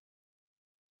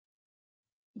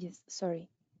 yes, sorry.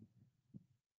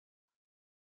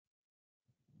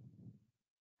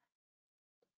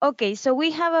 Okay, so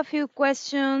we have a few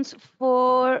questions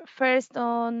for first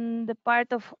on the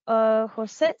part of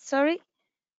Jose, sorry,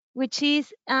 which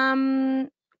is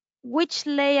which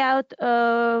layout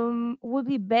would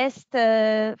be best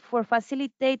for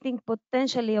facilitating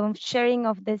potentially on sharing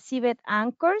of the seabed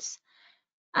anchors,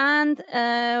 and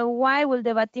why will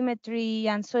the bathymetry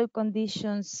and soil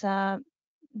conditions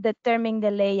determine the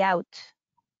layout?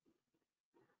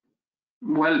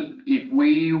 Well, if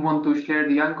we want to share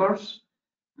the anchors,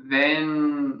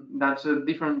 then that's a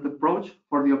different approach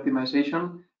for the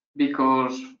optimization,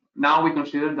 because now we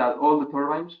consider that all the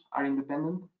turbines are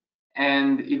independent.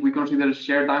 And if we consider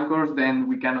shared anchors, then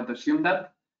we cannot assume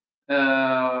that.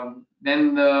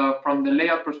 Then from the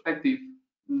layout perspective,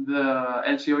 the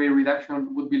LCOE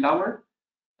reduction would be lower.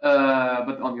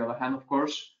 But on the other hand, of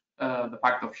course, the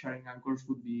fact of sharing anchors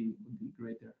would be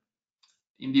greater.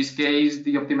 In this case,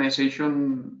 the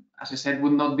optimization, as I said,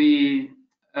 would not be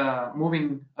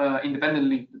moving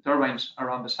independently the turbines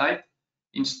around the site.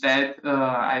 Instead,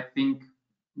 I think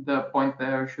the point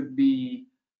there should be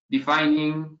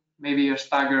defining maybe a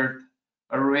staggered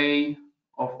array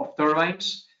of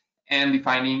turbines and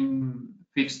defining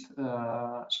fixed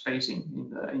spacing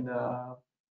in the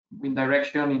wind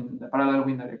direction, in the parallel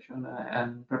wind direction,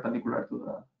 and perpendicular to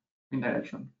the wind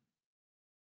direction.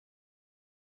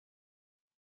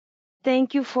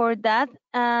 Thank you for that.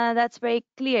 That's very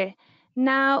clear.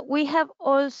 Now we have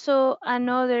also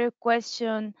another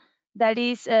question that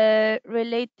is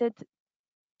related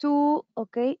to,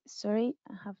 okay, sorry,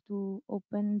 I have to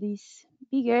open this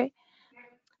bigger.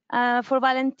 For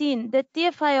Valentin, the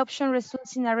TFI option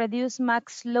results in a reduced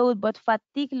max load, but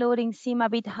fatigue loading seem a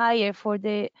bit higher for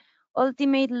the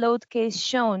ultimate load case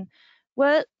shown.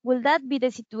 Well, will that be the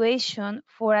situation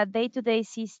for a day-to-day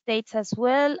sea states as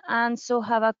well, and so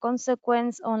have a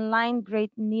consequence on line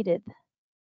rate needed?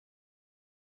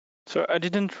 So I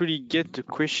didn't really get the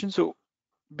question. So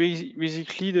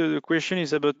basically, the question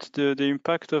is about the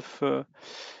impact of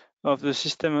the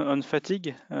system on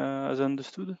fatigue, as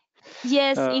understood.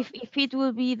 Yes, if it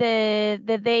will be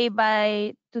the day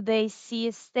by today sea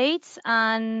states,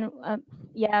 and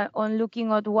yeah, on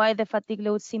looking at why the fatigue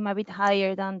loads seem a bit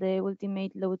higher than the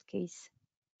ultimate load case.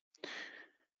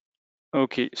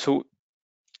 Okay, so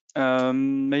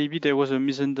maybe there was a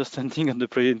misunderstanding on the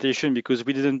presentation because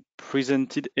we didn't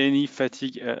presented any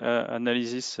fatigue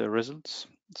analysis results.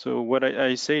 So what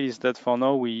I say is that for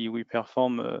now we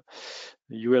perform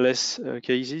ULS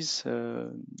cases,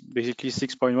 basically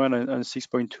 6.1 and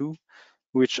 6.2,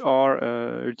 which are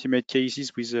ultimate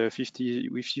cases with 50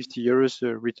 years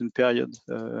written period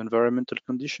environmental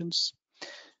conditions,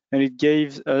 and it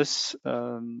gave us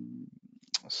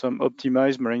some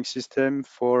optimized marine system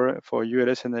for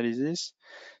ULS analysis.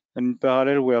 And in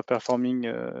parallel, we are performing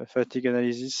fatigue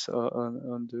analysis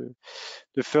on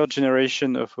the third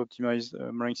generation of optimized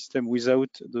marine system without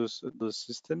those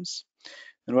systems.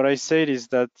 And what I said is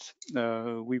that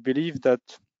we believe that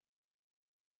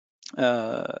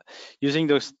using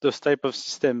those type of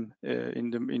system in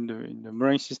the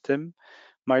marine system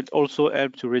might also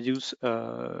help to reduce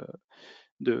the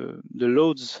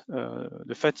loads,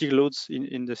 the fatigue loads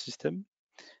in the system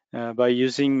by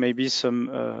using maybe some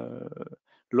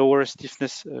lower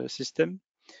stiffness system,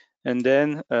 and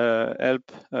then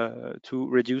help to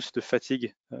reduce the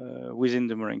fatigue within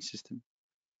the mooring system.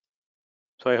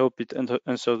 So I hope it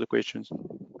answers the questions.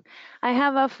 I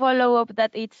have a follow-up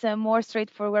that it's more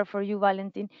straightforward for you,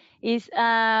 Valentin. Is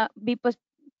because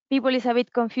people is a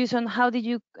bit confused on how did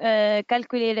you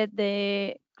calculate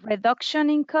the reduction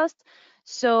in cost.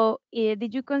 So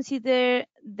did you consider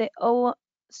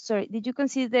did you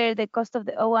consider the cost of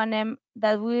the O&M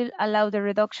that will allow the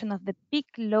reduction of the peak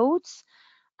loads,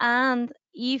 and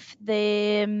if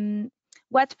the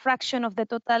what fraction of the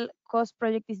total cost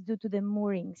project is due to the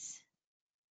moorings?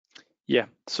 Yeah,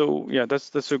 so yeah,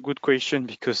 that's a good question,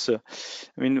 because I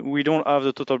mean, we don't have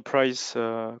the total price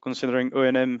considering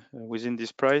O&M within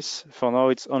this price. For now,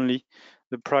 it's only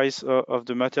the price of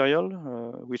the material,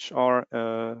 which are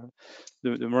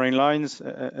the marine lines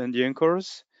and the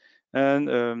anchors. And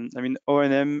I mean,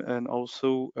 O&M and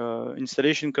also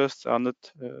installation costs are not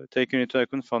taken into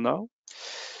account for now.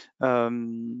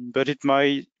 But it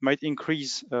might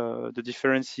increase the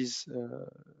differences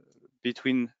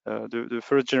between the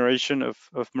first generation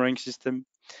of mooring system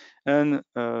and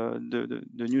the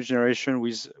new generation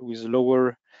with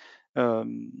lower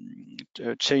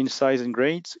chain size and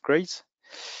grades.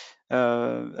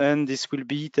 And this will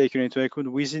be taken into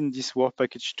account within this work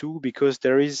package too, because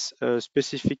there is a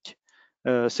specific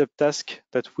subtask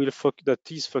that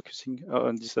is focusing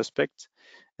on this aspect,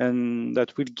 and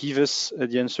that will give us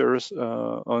the answers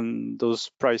on those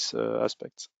price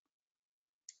aspects.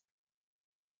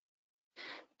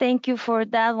 Thank you for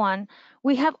that one.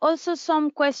 We have also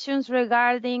some questions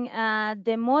regarding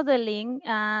the modeling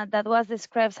that was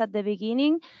described at the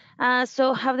beginning.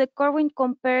 So have the Corewind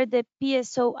compared the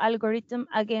PSO algorithm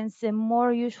against the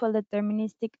more usual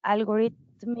deterministic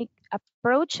algorithm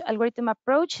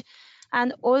approach,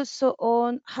 and also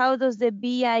on how does the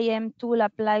BIM tool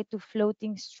apply to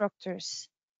floating structures?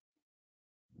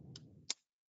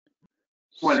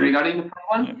 Well, So, regarding the first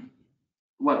one, yeah.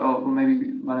 well, or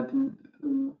maybe Valentin.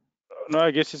 No,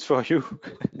 I guess it's for you.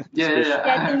 Yeah,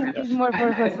 I think it's more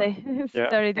for Jose. Yeah.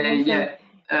 Sorry, didn't say.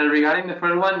 Regarding the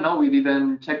first one, no, we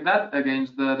didn't check that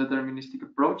against the deterministic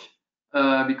approach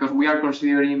because we are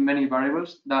considering many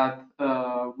variables that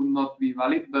would not be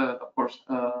valid. But of course,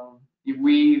 if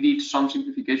we did some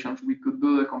simplifications, we could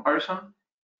do the comparison.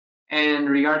 And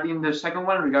regarding the second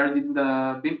one, regarding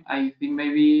the BIM, I think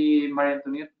maybe Maria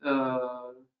Antoniette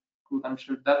could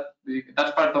answer that.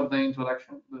 That's part of the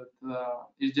introduction, but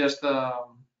it's just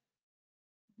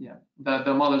yeah,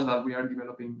 the models that we are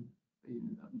developing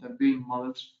in the BIM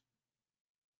models.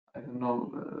 I don't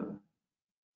know.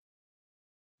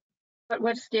 But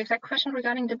what's the exact question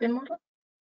regarding the BIM model?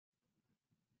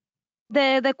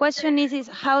 The question is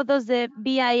how does the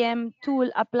BIM tool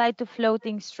apply to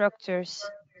floating structures?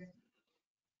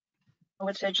 I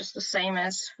would say just the same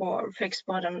as for fixed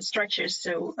bottom structures.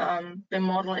 So the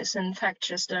model is in fact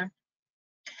just a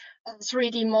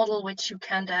 3D model which you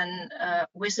can then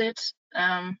visit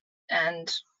and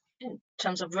in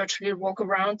terms of virtually walk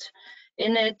around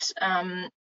in it.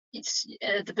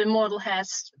 The BIM model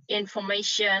has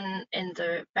information in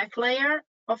the back layer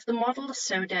of the model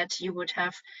so that you would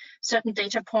have certain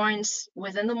data points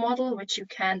within the model which you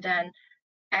can then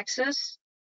access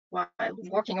while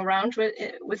walking around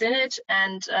within it,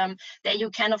 and there you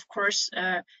can of course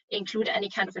include any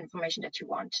kind of information that you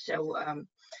want. So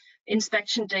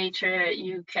inspection data,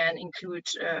 you can include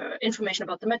information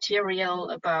about the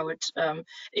material, about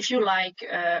if you like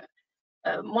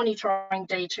monitoring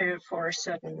data for a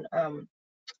certain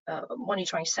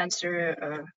monitoring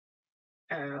sensor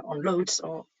on loads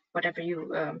or whatever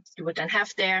you would then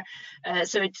have there.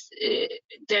 So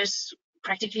there's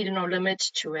practically no limit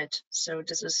to it. So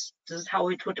this is how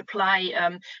it would apply.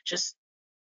 It's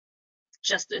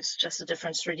just a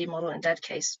different 3D model in that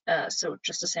case. So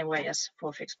just the same way as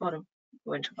for fixed bottom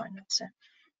wind turbine, let's say.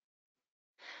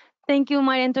 Thank you,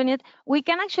 Maria Antoniette. We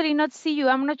can actually not see you.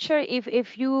 I'm not sure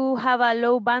if you have a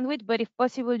low bandwidth, but if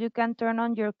possible, you can turn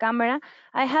on your camera.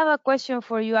 I have a question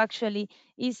for you actually.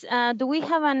 Do we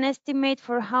have an estimate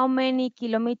for how many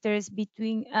kilometers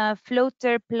between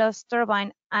floater plus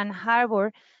turbine and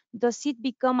harbor does it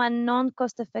become a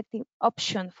non-cost-effective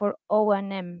option for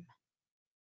O&M?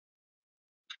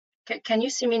 Can you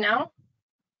see me now?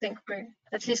 I think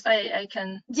at least I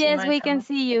can see yes, my we camera. can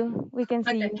see you. We can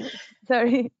see Okay. you.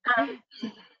 Sorry.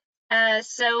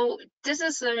 So this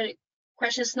is a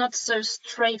question is not so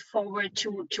straightforward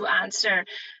to answer,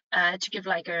 to give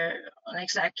like an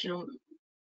exact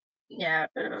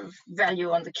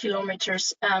value on the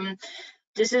kilometers.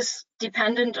 This is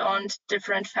dependent on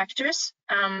different factors.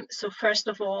 So first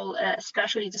of all,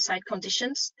 especially the site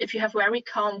conditions. If you have very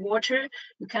calm water,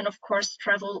 you can of course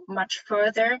travel much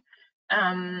further.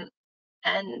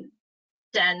 And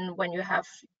then when you have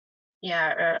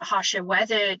harsher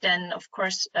weather, then of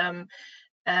course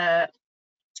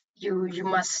you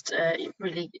must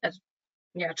really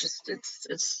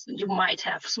you might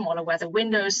have smaller weather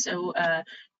windows, so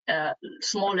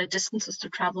smaller distances to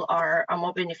travel are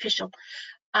more beneficial.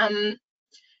 In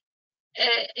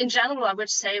general, I would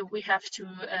say we have to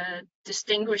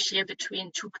distinguish here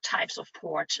between two types of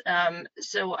port.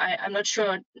 So I'm not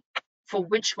sure for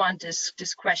which one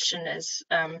this question is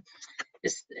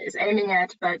aiming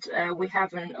at, but we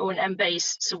have an O&M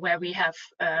base, so where we have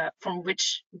from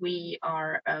which we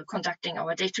are conducting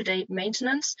our day-to-day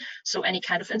maintenance, so any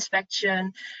kind of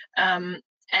inspection.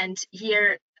 And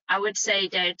here I would say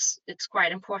that it's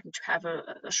quite important to have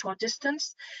a short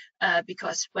distance,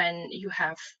 because when you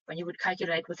would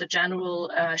calculate with a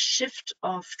general shift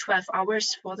of 12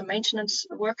 hours for the maintenance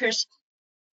workers,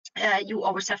 you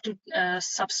always have to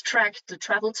subtract the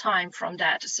travel time from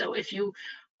that. So if you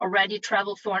already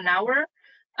travel for an hour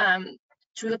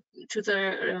to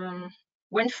the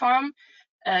wind farm,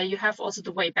 you have also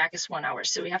the way back is 1 hour.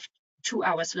 So you have 2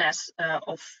 hours less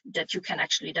of that you can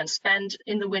actually then spend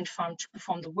in the wind farm to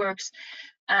perform the works.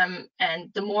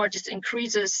 And the more this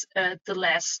increases, the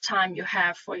less time you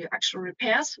have for your actual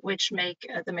repairs, which make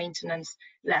the maintenance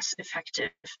less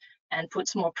effective and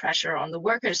puts more pressure on the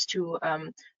workers to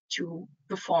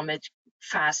perform it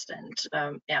fast, and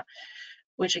yeah,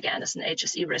 which again is an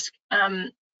HSE risk.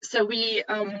 So we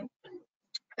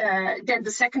then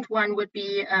the second one would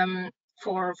be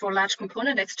for large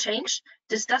component exchange.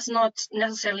 This does not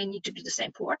necessarily need to be the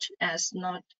same port, as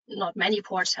not many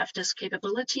ports have this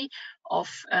capability of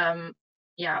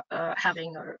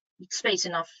having space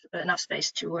enough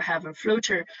space to have a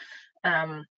floater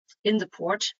in the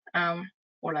port,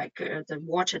 or like the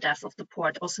water depth of the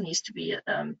port also needs to be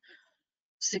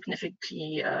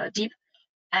significantly deep.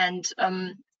 And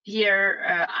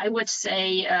here I would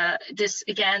say this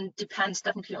again depends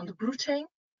definitely on the routing,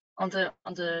 on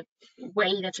the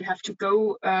way that you have to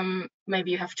go.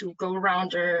 Maybe you have to go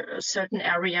around a certain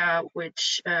area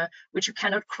which you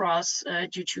cannot cross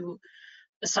due to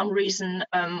some reason,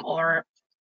 or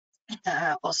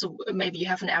also maybe you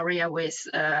have an area with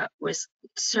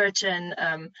certain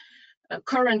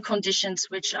current conditions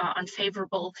which are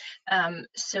unfavorable,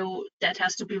 so that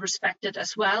has to be respected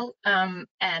as well.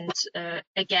 And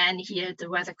again, here the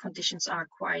weather conditions are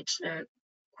quite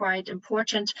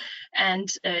important, and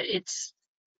it's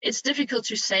difficult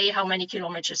to say how many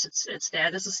kilometers it's there.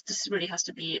 This really has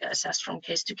to be assessed from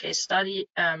case to case study.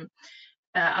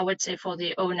 I would say for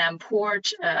the O&M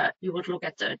port, you would look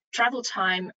at the travel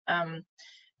time.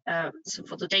 So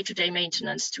for the day-to-day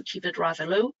maintenance, to keep it rather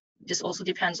low. This also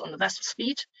depends on the vessel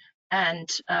speed. And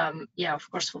yeah, of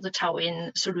course, for the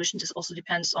tow-in solution, this also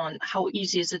depends on how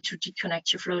easy is it to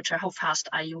disconnect your floater, how fast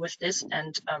are you with this,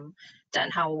 and then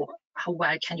how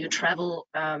well can you travel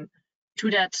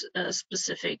to that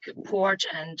specific port,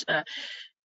 and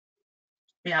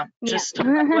just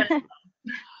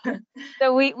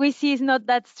So we see it's not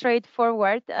that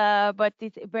straightforward, but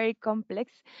it's very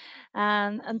complex.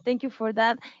 And thank you for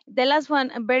that. The last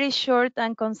one, very short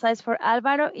and concise for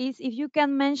Alvaro, is if you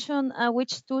can mention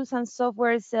which tools and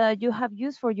softwares you have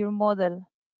used for your model.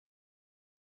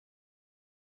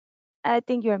 I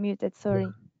think you are muted, sorry.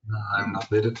 I'm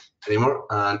not muted anymore,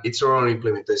 and it's our own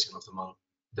implementation of the model.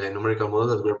 The numerical model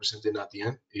that we're presenting at the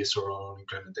end is our own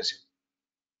implementation.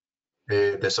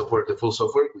 The software, the full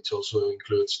software, which also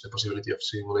includes the possibility of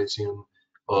simulation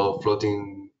of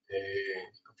floating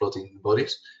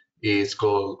bodies, is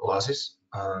called Oasis,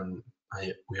 and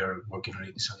we are working on it.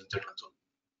 It's an internal tool.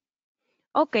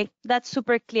 Okay, that's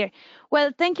super clear.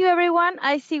 Well, thank you, everyone.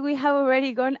 I see we have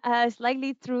already gone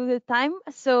slightly through the time,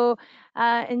 so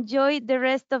enjoy the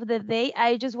rest of the day.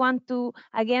 I just want to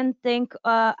again thank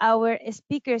our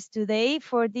speakers today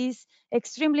for this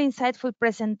extremely insightful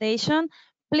presentation.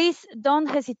 Please don't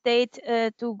hesitate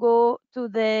to go to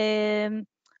the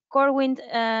Corewind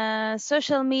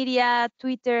social media,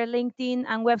 Twitter, LinkedIn,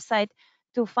 and website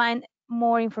to find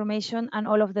more information and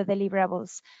all of the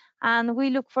deliverables. And we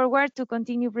look forward to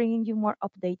continue bringing you more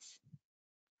updates.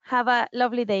 Have a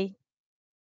lovely day.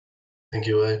 Thank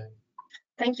you. Bye.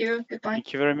 Thank you. Goodbye.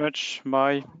 Thank you very much.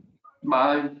 Bye.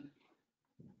 Bye.